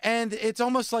 And it's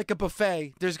almost like a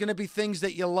buffet. There's going to be things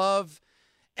that you love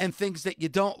and things that you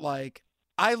don't like.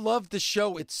 I love the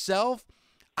show itself.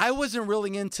 I wasn't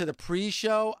really into the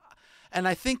pre-show, and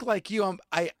I think like you,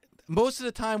 I most of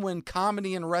the time when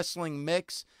comedy and wrestling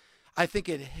mix, I think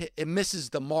it misses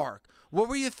the mark. What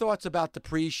were your thoughts about the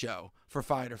pre-show for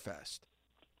Fyter Fest?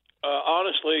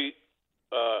 Honestly,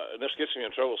 and this gets me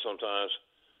in trouble sometimes,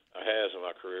 has in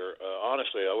my career.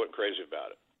 Honestly, I wasn't crazy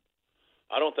about it.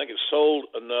 I don't think it sold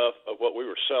enough of what we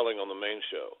were selling on the main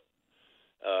show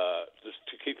just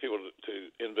to keep people to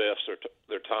invest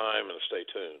their time and to stay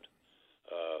tuned.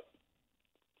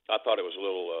 I thought it was a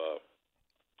little.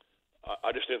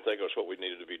 I just didn't think it was what we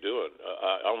needed to be doing.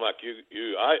 I'm like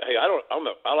you.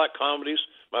 I like comedies.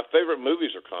 My favorite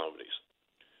movies are comedies.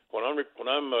 When I'm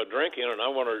drinking and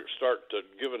I want to start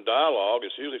giving dialogue,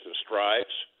 it's usually some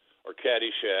Stripes or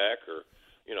Caddyshack or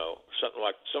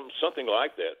something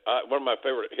like that. One of my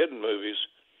favorite hidden movies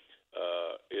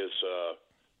is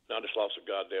now I just lost the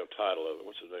goddamn title of it.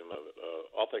 What's the name of it?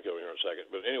 I'll think of it here in a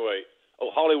second. But anyway,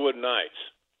 Hollywood Nights.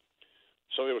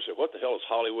 Somebody would say, what the hell is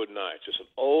Hollywood Nights? It's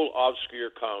an old,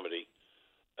 obscure comedy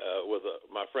with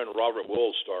my friend Robert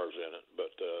Wool stars in it.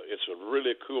 But it's a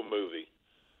really cool movie,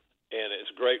 and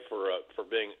it's great for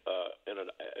being in an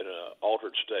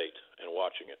altered state and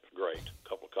watching it. Great. A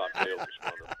couple of cocktails. It's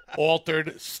wonderful.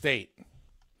 Altered state.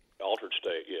 Altered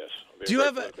state, yes. Do you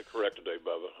have correct today,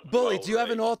 Bubba? Bully, do you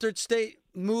have an altered state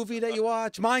movie that you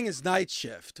watch? Mine is Night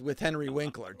Shift with Henry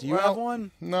Winkler. Do you have one?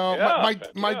 No. Yeah,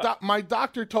 my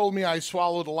doctor told me I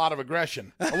swallowed a lot of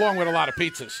aggression, along with a lot of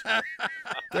pizzas.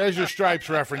 There's your Stripes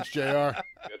reference, JR.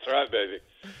 That's right, baby.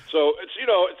 So it's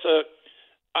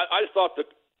I thought that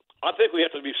I think we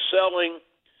have to be selling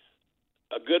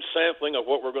a good sampling of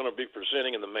what we're going to be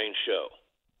presenting in the main show,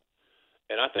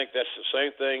 and I think that's the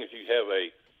same thing if you have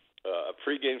a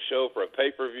pregame show for a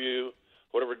pay-per-view,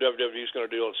 whatever WWE is going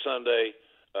to do on Sunday.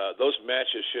 Those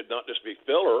matches should not just be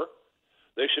filler;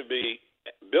 they should be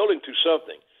building to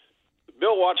something.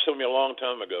 Bill watched me a long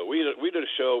time ago. We did a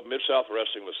show. Mid-South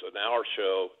Wrestling was an hour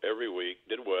show every week.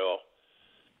 Did well.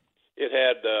 It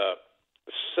had 6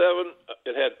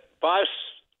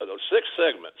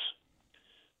 segments.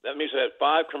 That means it had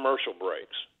 5 commercial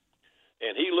breaks,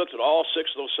 and he looked at all 6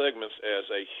 of those segments as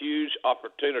a huge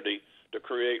opportunity to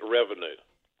create revenue.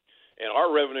 And our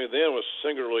revenue then was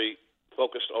singularly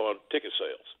focused on ticket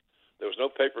sales. There was no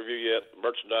pay-per-view yet.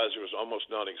 Merchandising was almost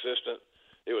non-existent.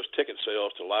 It was ticket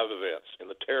sales to live events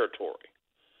in the territory.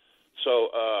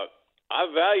 So I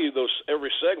value those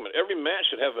every segment. Every match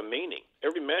should have a meaning.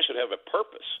 Every match should have a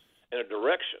purpose and a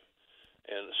direction.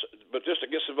 But just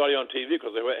to get somebody on TV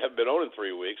because they haven't been on in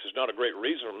 3 weeks is not a great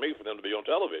reason for me for them to be on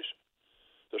television.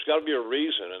 There's got to be a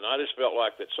reason, and I just felt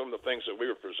like that some of the things that we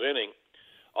were presenting,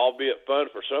 albeit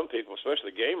fun for some people,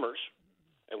 especially gamers,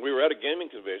 and we were at a gaming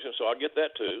convention, so I get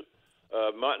that too,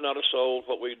 might not have sold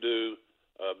what we do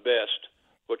best,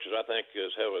 which is I think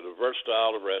is have a diverse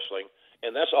style of wrestling,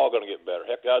 and that's all going to get better.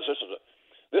 Heck, guys, this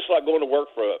is like going to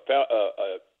work for a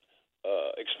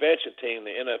expansion team in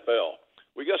the NFL.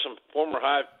 We got some former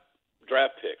high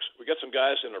draft picks. We got some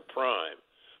guys in their prime,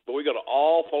 but we got an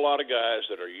awful lot of guys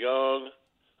that are young,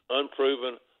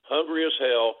 unproven, hungry as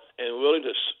hell, and willing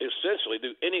to essentially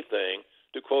do anything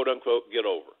to quote-unquote get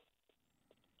over.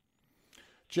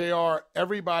 JR,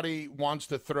 everybody wants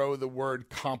to throw the word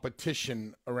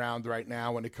competition around right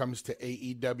now when it comes to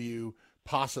AEW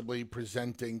possibly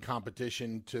presenting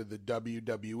competition to the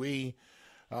WWE.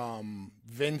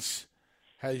 Vince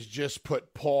has just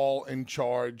put Paul in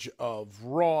charge of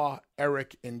Raw,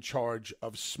 Eric in charge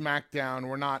of SmackDown.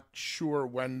 We're not sure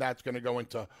when that's going to go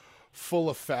into full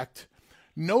effect.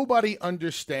 Nobody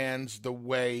understands the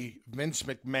way Vince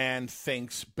McMahon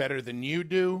thinks better than you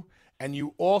do, and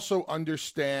you also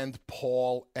understand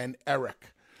Paul and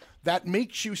Eric. That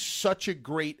makes you such a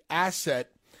great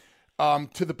asset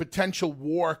to the potential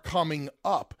war coming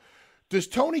up. Does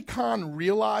Tony Khan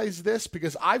realize this?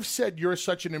 Because I've said you're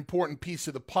such an important piece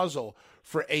of the puzzle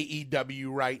for AEW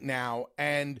right now,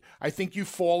 and I think you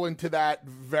fall into that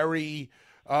very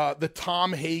the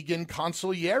Tom Hagen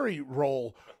consigliere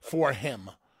role for him.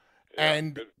 Yeah,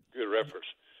 and good reference.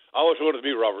 I always wanted to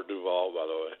be Robert Duvall, by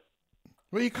the way.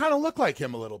 Well, you kind of look like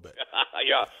him a little bit.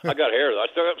 Yeah, I got hair. I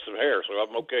still have some hair, so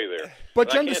I'm okay there.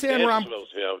 But you understand where I'm...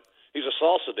 Him. He's a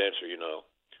salsa dancer, you know.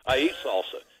 I eat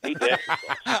salsa. He dances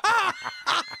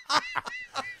salsa.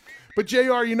 But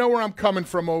JR, you know where I'm coming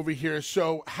from over here.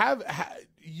 So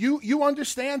you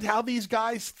understand how these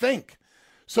guys think.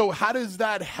 So how does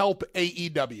that help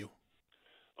AEW?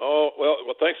 Oh well,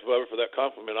 thanks, Bubba, for that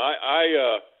compliment.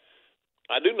 I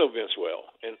do know Vince well,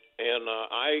 and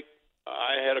I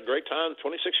had a great time.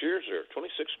 26 years there.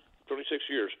 26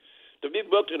 years. To be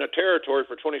booked in a territory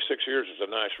for 26 years is a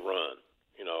nice run,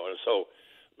 you know. And so,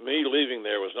 me leaving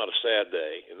there was not a sad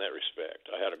day in that respect.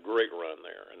 I had a great run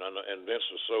there, and Vince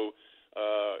was so,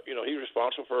 he's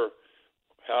responsible for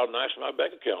how nice my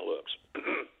bank account looks,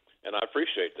 and I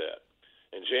appreciate that.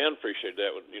 And Jan appreciated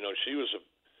that. You know, she was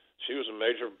a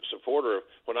major supporter.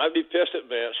 When I'd be pissed at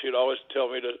Vince, she'd always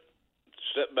tell me to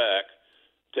step back,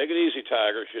 take it easy,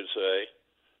 Tiger, she'd say,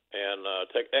 and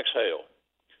exhale.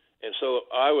 And so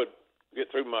I would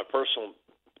get through my personal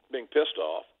being pissed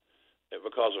off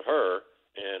because of her,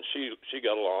 and she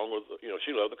got along with,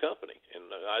 she loved the company, and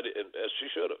as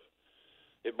she should have.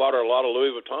 It bought her a lot of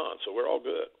Louis Vuitton, so we're all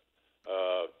good.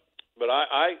 But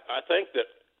I think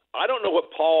that I don't know what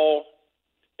Paul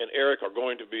and Eric are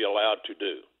going to be allowed to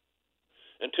do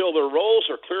until their roles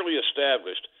are clearly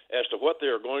established as to what they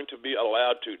are going to be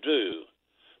allowed to do.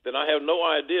 Then I have no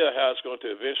idea how it's going to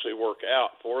eventually work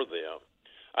out for them.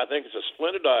 I think it's a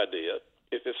splendid idea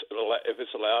if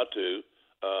it's allowed to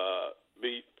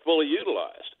be fully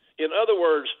utilized. In other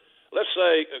words, let's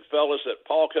say, fellas, that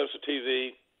Paul comes to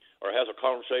TV or has a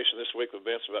conversation this week with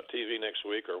Vince about TV next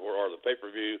week or the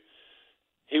pay-per-view.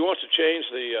 He wants to change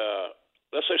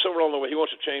let's say somewhere along the way, he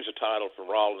wants to change the title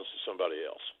from Rollins to somebody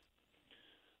else.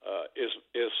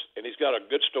 And he's got a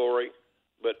good story,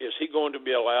 but is he going to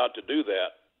be allowed to do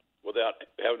that without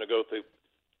having to go through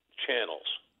channels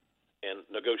and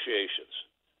negotiations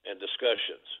and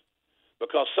discussions?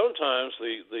 Because sometimes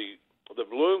the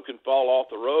balloon can fall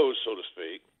off the rose, so to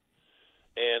speak,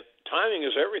 and timing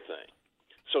is everything.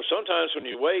 So sometimes when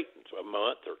you wait a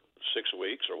month or 6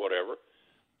 weeks or whatever,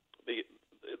 the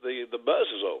buzz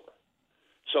is over.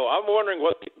 So I'm wondering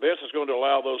what Vince is going to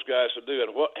allow those guys to do,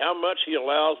 and how much he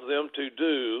allows them to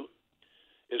do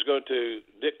is going to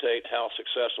dictate how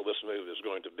successful this move is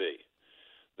going to be.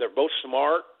 They're both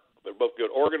smart. They're both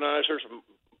good organizers,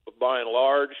 by and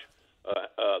large.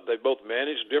 They both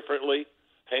manage differently.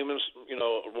 Heyman's,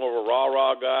 more of a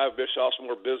rah-rah guy. Bischoff's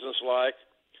more business-like.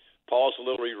 Paul's a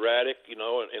little erratic,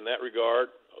 in that regard.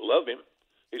 I love him.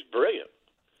 He's brilliant.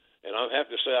 And I'm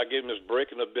happy to say I gave him his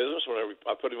break in the business whenever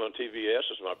I put him on TVS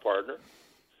as my partner.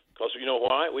 Because you know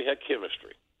why? We had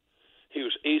chemistry. He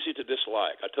was easy to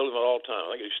dislike. I told him that all the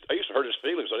time. I used to hurt his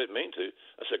feelings. I didn't mean to.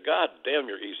 I said, God damn,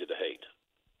 you're easy to hate.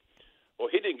 Well,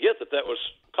 he didn't get that was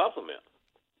a compliment.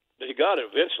 He got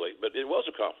it eventually, but it was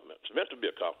a compliment. It's meant to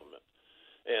be a compliment.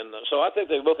 And so I think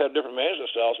they both have different management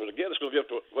styles, but again, it's going to be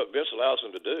up to what Vince allows them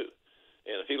to do.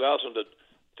 And if he allows them to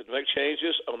make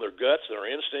changes on their guts, their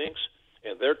instincts,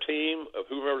 and their team of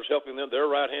whoever's helping them, their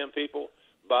right-hand people,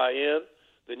 buy in,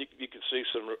 then you can see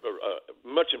some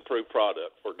much improved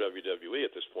product for WWE at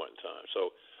this point in time.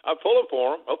 So I'm pulling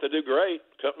for them. Hope they do great.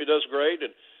 The company does great.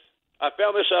 And I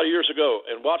found this out years ago,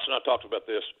 and Watson and I talked about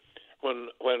this, when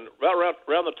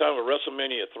around the time of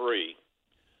WrestleMania 3,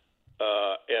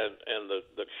 and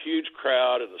the huge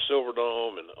crowd and the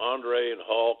Silverdome and Andre and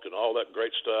Hulk and all that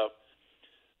great stuff,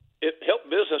 it helped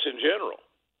business in general.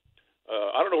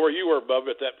 I don't know where you were,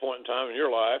 Bubba, at that point in time in your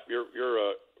life, your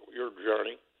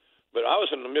journey, but I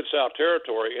was in the Mid-South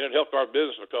territory, and it helped our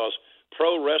business because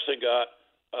pro wrestling got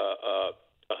a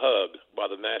hug by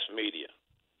the mass media.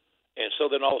 And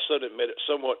so then all of a sudden it made it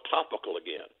somewhat topical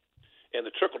again, and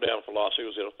the trickle-down philosophy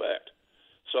was in effect.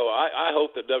 So I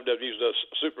hope that WWE does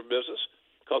super business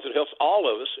because it helps all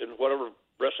of us in what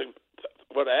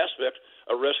aspect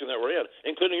of wrestling that we're in,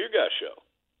 including your guys' show.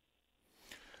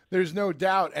 There's no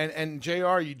doubt. And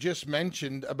JR, you just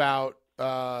mentioned about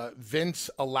Vince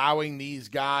allowing these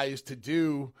guys to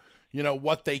do,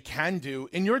 what they can do.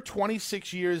 In your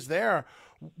 26 years there,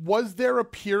 was there a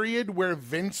period where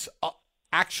Vince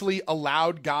actually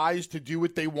allowed guys to do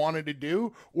what they wanted to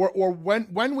do, or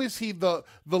when was he the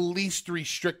least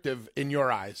restrictive in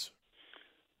your eyes?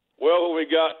 Well, when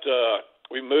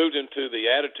we moved into the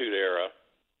Attitude Era,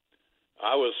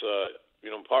 I was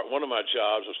one of my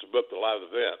jobs was to book the live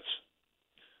events,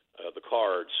 the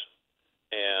cards,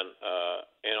 and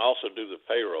also do the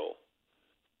payroll.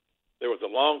 There was a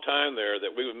long time there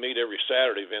that we would meet every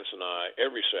Saturday, Vince and I,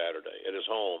 every Saturday at his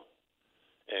home,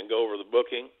 and go over the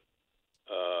booking.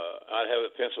 I'd have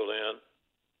it penciled in.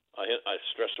 I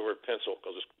stress the word pencil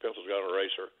because this pencil's got an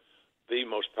eraser. The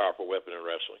most powerful weapon in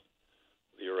wrestling,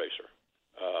 the eraser.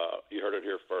 You heard it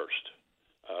here first.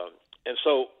 And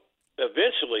so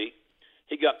eventually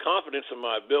he got confidence in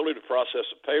my ability to process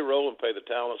the payroll and pay the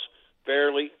talents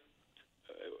fairly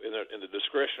in the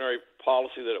discretionary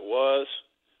policy that it was,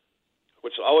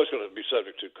 which is always going to be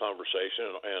subject to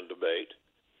conversation and debate.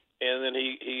 And then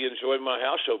he enjoyed my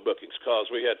house show bookings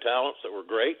because we had talents that were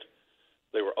great,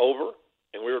 they were over,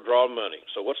 and we were drawing money.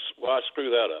 So why screw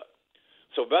that up?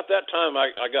 So about that time,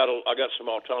 I got some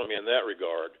autonomy in that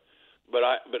regard.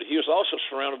 But he was also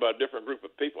surrounded by a different group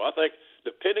of people. I think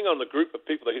depending on the group of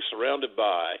people that he's surrounded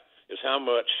by is how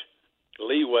much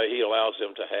leeway he allows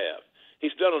them to have.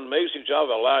 He's done an amazing job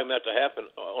of allowing that to happen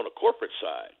on a corporate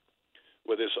side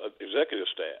with his executive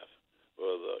staff.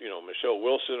 With, Michelle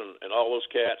Wilson and all those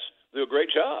cats do a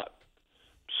great job.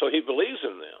 So he believes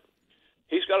in them.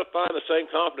 He's got to find the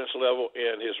same confidence level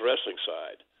in his wrestling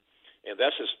side. And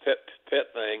that's his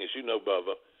pet thing, as you know,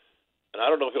 Bubba. And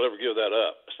I don't know if he'll ever give that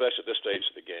up, especially at this stage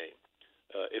of the game.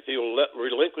 If he will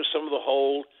relinquish some of the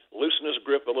hold, loosen his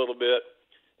grip a little bit,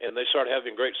 and they start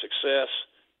having great success,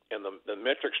 and the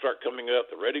metrics start coming up,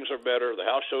 the ratings are better, the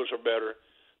house shows are better,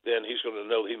 then he's going to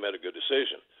know that he made a good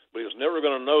decision. But he's never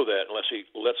going to know that unless he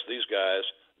lets these guys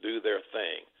do their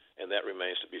thing, and that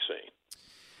remains to be seen.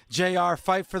 JR,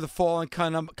 Fight for the Fallen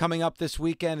coming up this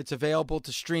weekend. It's available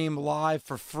to stream live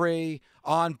for free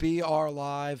on BR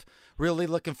Live. Really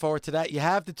looking forward to that. You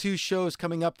have the 2 shows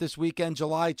coming up this weekend.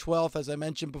 July 12th, as I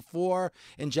mentioned before,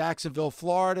 in Jacksonville,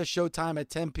 Florida. Showtime at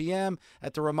 10 p.m.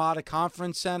 at the Ramada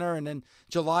Conference Center. And then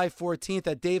July 14th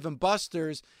at Dave &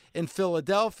 Buster's in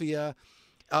Philadelphia.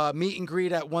 Meet and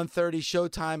greet at 1:30.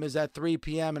 Showtime is at 3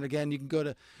 p.m. And again, you can go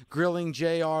to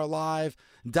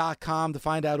grillingjrlive.com to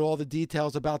find out all the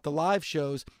details about the live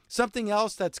shows. Something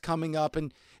else that's coming up,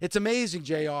 and it's amazing,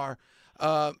 JR.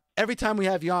 Every time we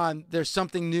have you on, there's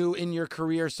something new in your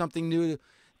career, something new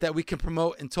that we can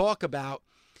promote and talk about.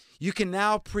 You can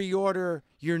now pre-order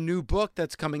your new book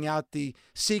that's coming out, the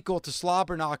sequel to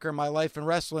Slobberknocker, My Life in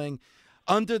Wrestling,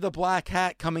 Under the Black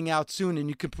Hat, coming out soon, and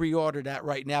you can pre-order that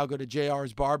right now. Go to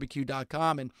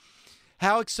jrsbarbecue.com. And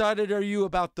how excited are you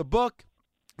about the book,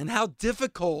 and how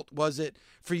difficult was it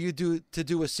for you to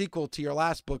do a sequel to your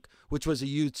last book, which was a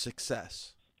huge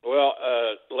success? Well,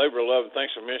 labor of love, and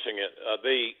thanks for mentioning it.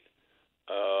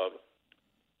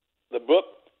 The book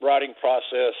writing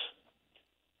process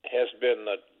has been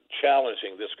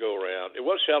challenging this go-around. It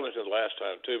was challenging the last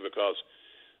time, too, because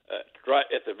right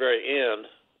at the very end,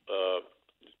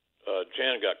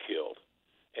 Jan got killed,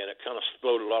 and it kind of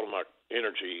exploded a lot of my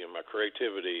energy and my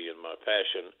creativity and my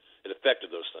passion. It affected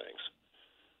those things.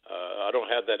 I don't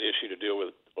have that issue to deal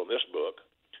with on this book,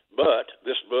 but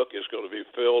this book is going to be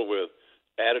filled with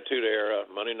Attitude Era,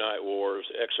 Monday Night Wars,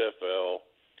 XFL,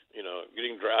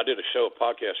 I did a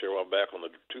podcast here a while back on the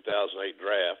 2008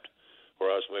 draft where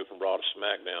I was moved from Raw to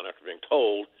SmackDown after being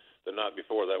told the night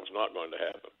before that was not going to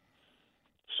happen.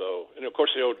 So, and of course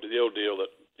the old deal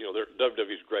that,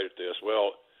 WWE's great at this.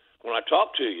 Well, when I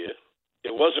talked to you,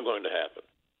 it wasn't going to happen.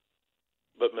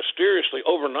 But mysteriously,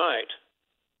 overnight,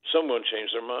 someone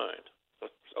changed their mind.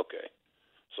 Okay.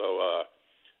 So I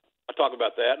talk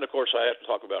about that, and of course I have to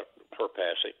talk about her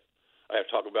passing. I have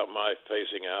to talk about my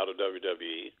phasing out of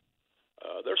WWE.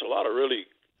 There's a lot of really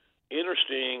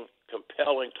interesting,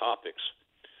 compelling topics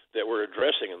that we're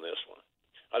addressing in this one.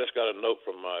 I just got a note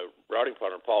from my writing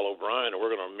partner, Paul O'Brien, and we're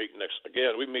going to meet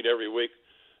again, we meet every week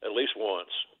at least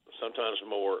once, sometimes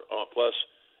more, plus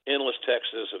endless texts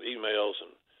and emails,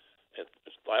 and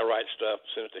I write stuff,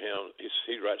 send it to him.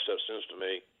 He writes stuff, sends it to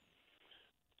me.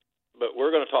 But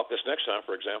we're going to talk this next time,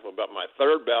 for example, about my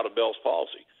third bout of Bell's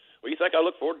palsy. Well, you think I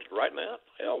look forward to writing that?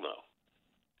 Hell no.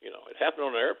 It happened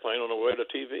on an airplane on the way to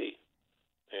TV.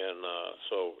 And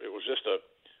so it was just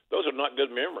those are not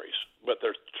good memories, but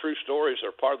they're true stories.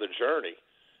 They're part of the journey.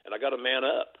 And I got to man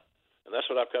up. And that's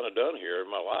what I've kind of done here in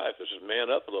my life, is just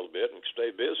man up a little bit and stay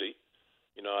busy.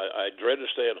 I dreaded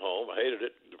staying home. I hated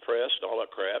it, depressed, all that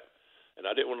crap. And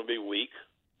I didn't want to be weak.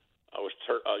 I was,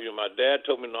 my dad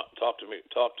told me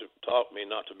taught me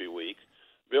not to be weak.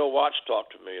 Bill Watts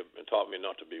talked to me and taught me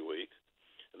not to be weak.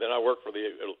 And then I worked for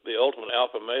the ultimate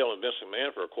alpha male and Vince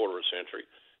McMahon for a quarter of a century,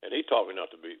 and he taught me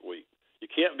not to be weak. You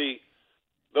can't be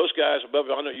those guys above.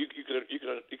 I know you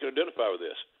can identify with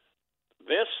this.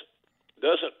 Vince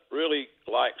doesn't really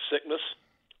like sickness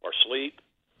or sleep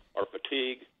or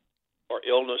fatigue or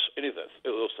illness, any of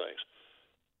those things.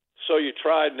 So you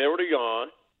tried never to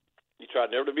yawn. You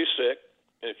tried never to be sick,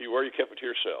 and if you were, you kept it to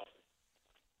yourself.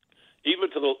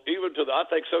 Even to the, I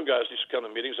think some guys used to come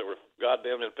to meetings that were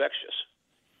goddamn infectious,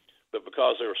 but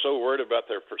because they were so worried about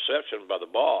their perception by the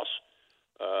boss,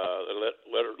 they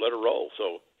let her roll.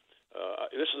 So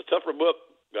this is a tougher book,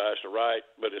 guys, to write,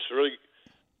 but it's really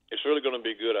going to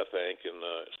be good, I think, and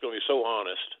it's going to be so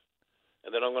honest.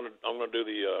 And then I'm going to do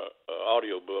the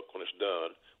audio book when it's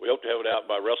done. We hope to have it out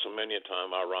by WrestleMania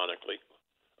time, ironically,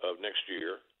 of next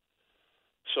year.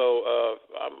 So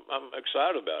I'm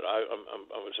excited about it.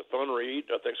 It's a fun read.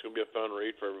 I think it's going to be a fun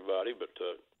read for everybody. But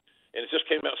and it just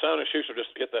came out. Simon & Schuster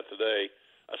just hit that today.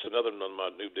 That's another one of my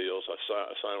new deals. I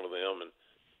signed with them, and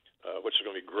which is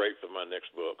going to be great for my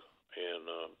next book. And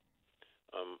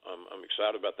I'm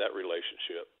excited about that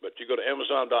relationship. But you go to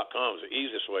Amazon.com is the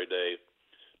easiest way, Dave,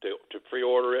 to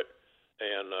pre-order it.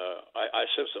 And I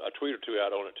sent a tweet or two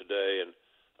out on it today, and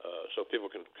so people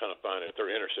can kind of find it if they're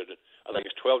interested. I think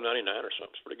it's $12.99 or something.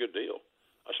 It's a pretty good deal.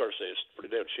 I started saying it's pretty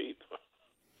damn cheap.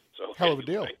 So hell of a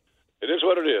deal. It is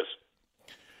what it is.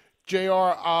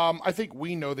 JR, I think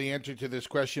we know the answer to this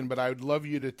question, but I would love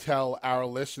you to tell our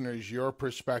listeners your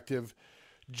perspective.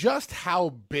 Just how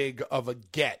big of a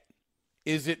get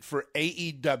is it for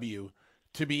AEW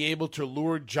to be able to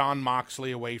lure Jon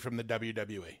Moxley away from the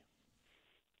WWE?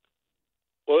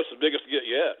 Well, it's the biggest get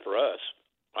yet for us,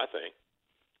 I think,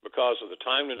 because of the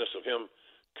timeliness of him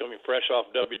coming fresh off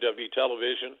WWE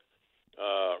television.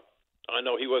 I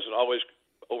know he wasn't always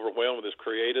overwhelmed with his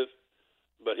creative,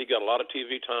 but he got a lot of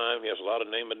TV time. He has a lot of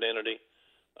name identity.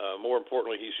 More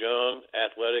importantly, he's young,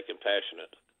 athletic, and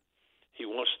passionate. He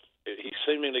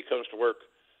seemingly comes to work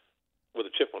with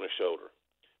a chip on his shoulder.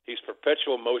 He's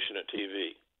perpetual motion at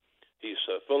TV. He's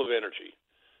full of energy.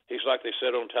 He's like they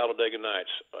said on Talladega Nights,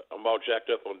 I'm all jacked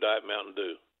up on Diet Mountain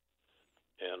Dew.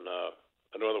 And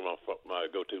another one of my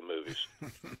go-to movies.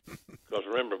 Because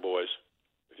remember, boys,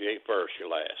 if you ain't first, you're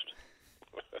last.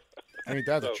 Ain't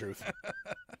that the truth?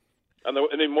 And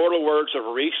the immortal words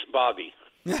of Reese Bobby.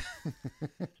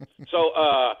 So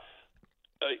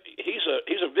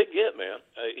he's a big get, man.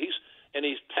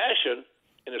 His passion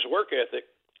and his work ethic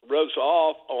rubs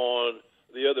off on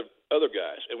the other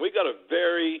guys, and we got a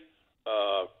very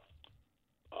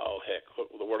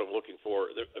what's the word I'm looking for?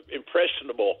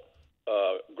 Impressionable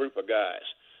group of guys.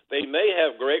 They may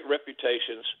have great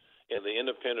reputations in the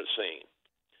independent scene.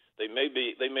 They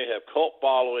may have cult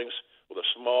followings with a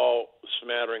small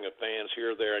smattering of fans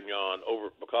here, there, and yon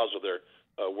because of their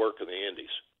work in the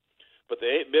Indies. But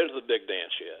they ain't been to the big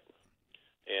dance yet.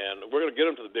 And we're going to get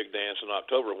them to the big dance in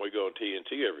October when we go on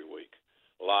TNT every week.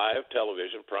 Live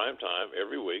television, prime time,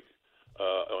 every week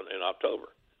in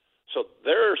October. So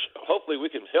hopefully we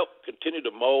can help continue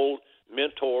to mold,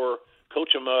 mentor,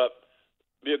 coach them up,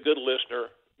 be a good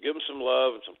listener, give them some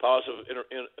love and some positive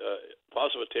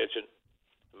attention,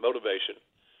 motivation.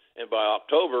 And by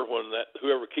October, when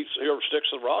whoever sticks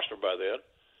to the roster by then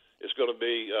is going to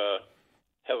be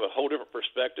have a whole different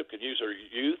perspective, can use their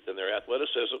youth and their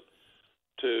athleticism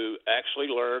to actually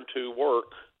learn to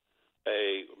work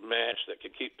a match that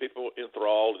can keep people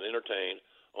enthralled and entertained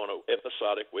on an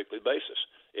episodic weekly basis.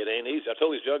 It ain't easy. I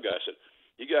told these young guys, I said,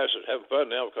 you guys are having fun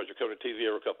now because you're coming to TV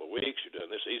every couple of weeks. You're doing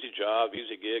this easy job,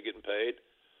 easy gig, getting paid.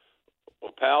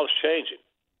 Well, pal, it's changing.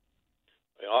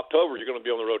 In October, you're going to be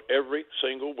on the road every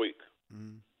single week.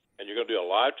 Mm. And you're going to do a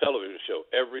live television show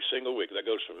every single week. That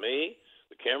goes from me,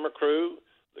 the camera crew,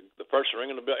 the person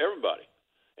ringing the bell, everybody.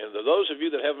 And to those of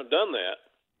you that haven't done that,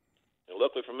 and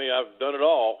luckily for me, I've done it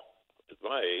all at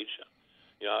my age.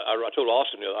 You know, I told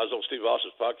Austin, I was on Steve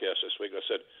Austin's podcast this week, and I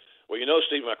said, well, you know,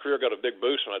 Steve, my career got a big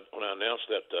boost when I announced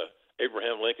that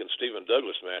Abraham Lincoln-Stephen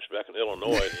Douglas match back in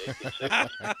Illinois in the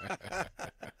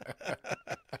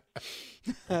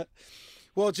 1860s.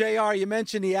 Well, JR, you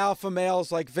mentioned the alpha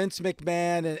males like Vince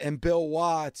McMahon and Bill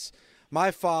Watts. My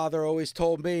father always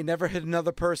told me never hit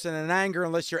another person in anger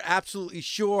unless you're absolutely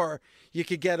sure you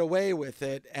could get away with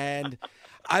it. And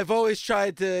I've always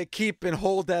tried to keep and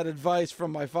hold that advice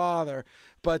from my father.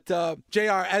 But,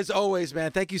 JR, as always,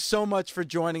 man, thank you so much for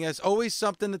joining us. Always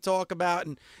something to talk about,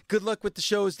 and good luck with the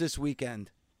shows this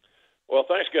weekend. Well,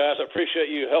 thanks, guys. I appreciate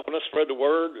you helping us spread the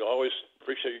word. I always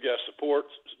appreciate you guys' support.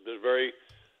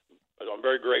 I'm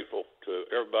very grateful to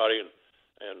everybody,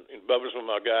 and Bubba's one of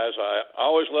my guys. I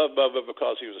always loved Bubba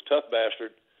because he was a tough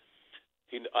bastard.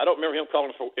 I don't remember him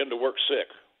calling in to work sick.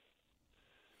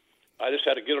 I just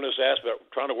had to get on his ass about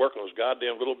trying to work on those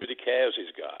goddamn little bitty calves he's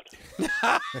got.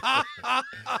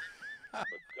 For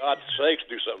God's sakes,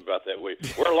 do something about that. Wear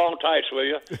long tights, will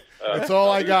you? That's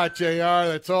all I got, JR.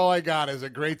 That's all I got is a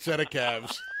great set of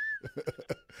calves.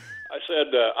 I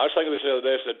was thinking this the other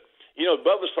day. I said, you know,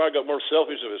 Bubba's probably got more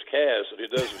selfies of his calves than he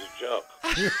does of his junk.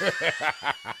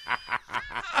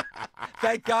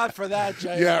 Thank God for that, JR.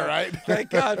 Yeah, right? Thank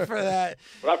God for that.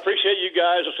 Well, I appreciate you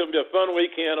guys. It's going to be a fun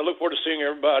weekend. I look forward to seeing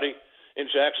everybody in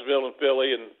Jacksonville and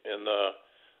Philly, and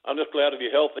I'm just glad to be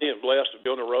healthy and blessed to be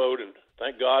on the road, and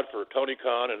thank God for Tony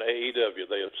Khan and AEW.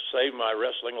 They have saved my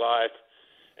wrestling life,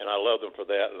 and I love them for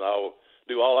that, and I'll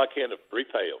do all I can to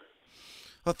repay them.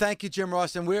 Well, thank you, Jim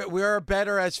Ross, and we're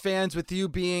better as fans with you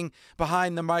being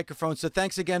behind the microphone, so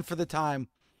thanks again for the time.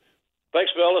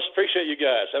 Thanks, fellas. Appreciate you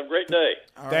guys. Have a great day.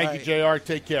 Thank you, JR.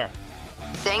 Take care.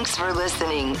 Thanks for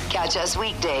listening. Catch us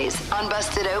weekdays on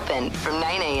Busted Open from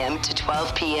 9 a.m. to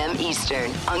 12 p.m. Eastern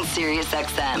on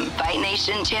SiriusXM, Fight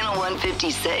Nation Channel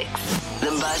 156.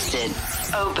 The Busted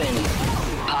Open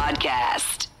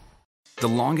Podcast. The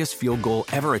longest field goal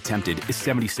ever attempted is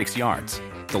 76 yards.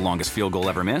 The longest field goal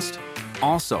ever missed?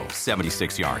 Also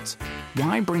 76 yards.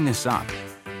 Why bring this up?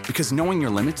 Because knowing your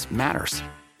limits matters,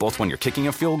 both when you're kicking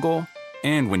a field goal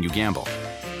and when you gamble.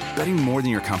 Betting more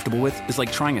than you're comfortable with is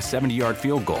like trying a 70-yard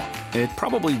field goal. It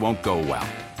probably won't go well.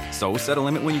 So set a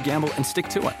limit when you gamble and stick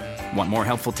to it. Want more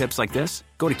helpful tips like this?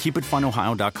 Go to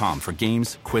keepitfunohio.com for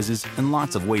games, quizzes, and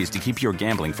lots of ways to keep your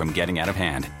gambling from getting out of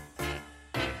hand.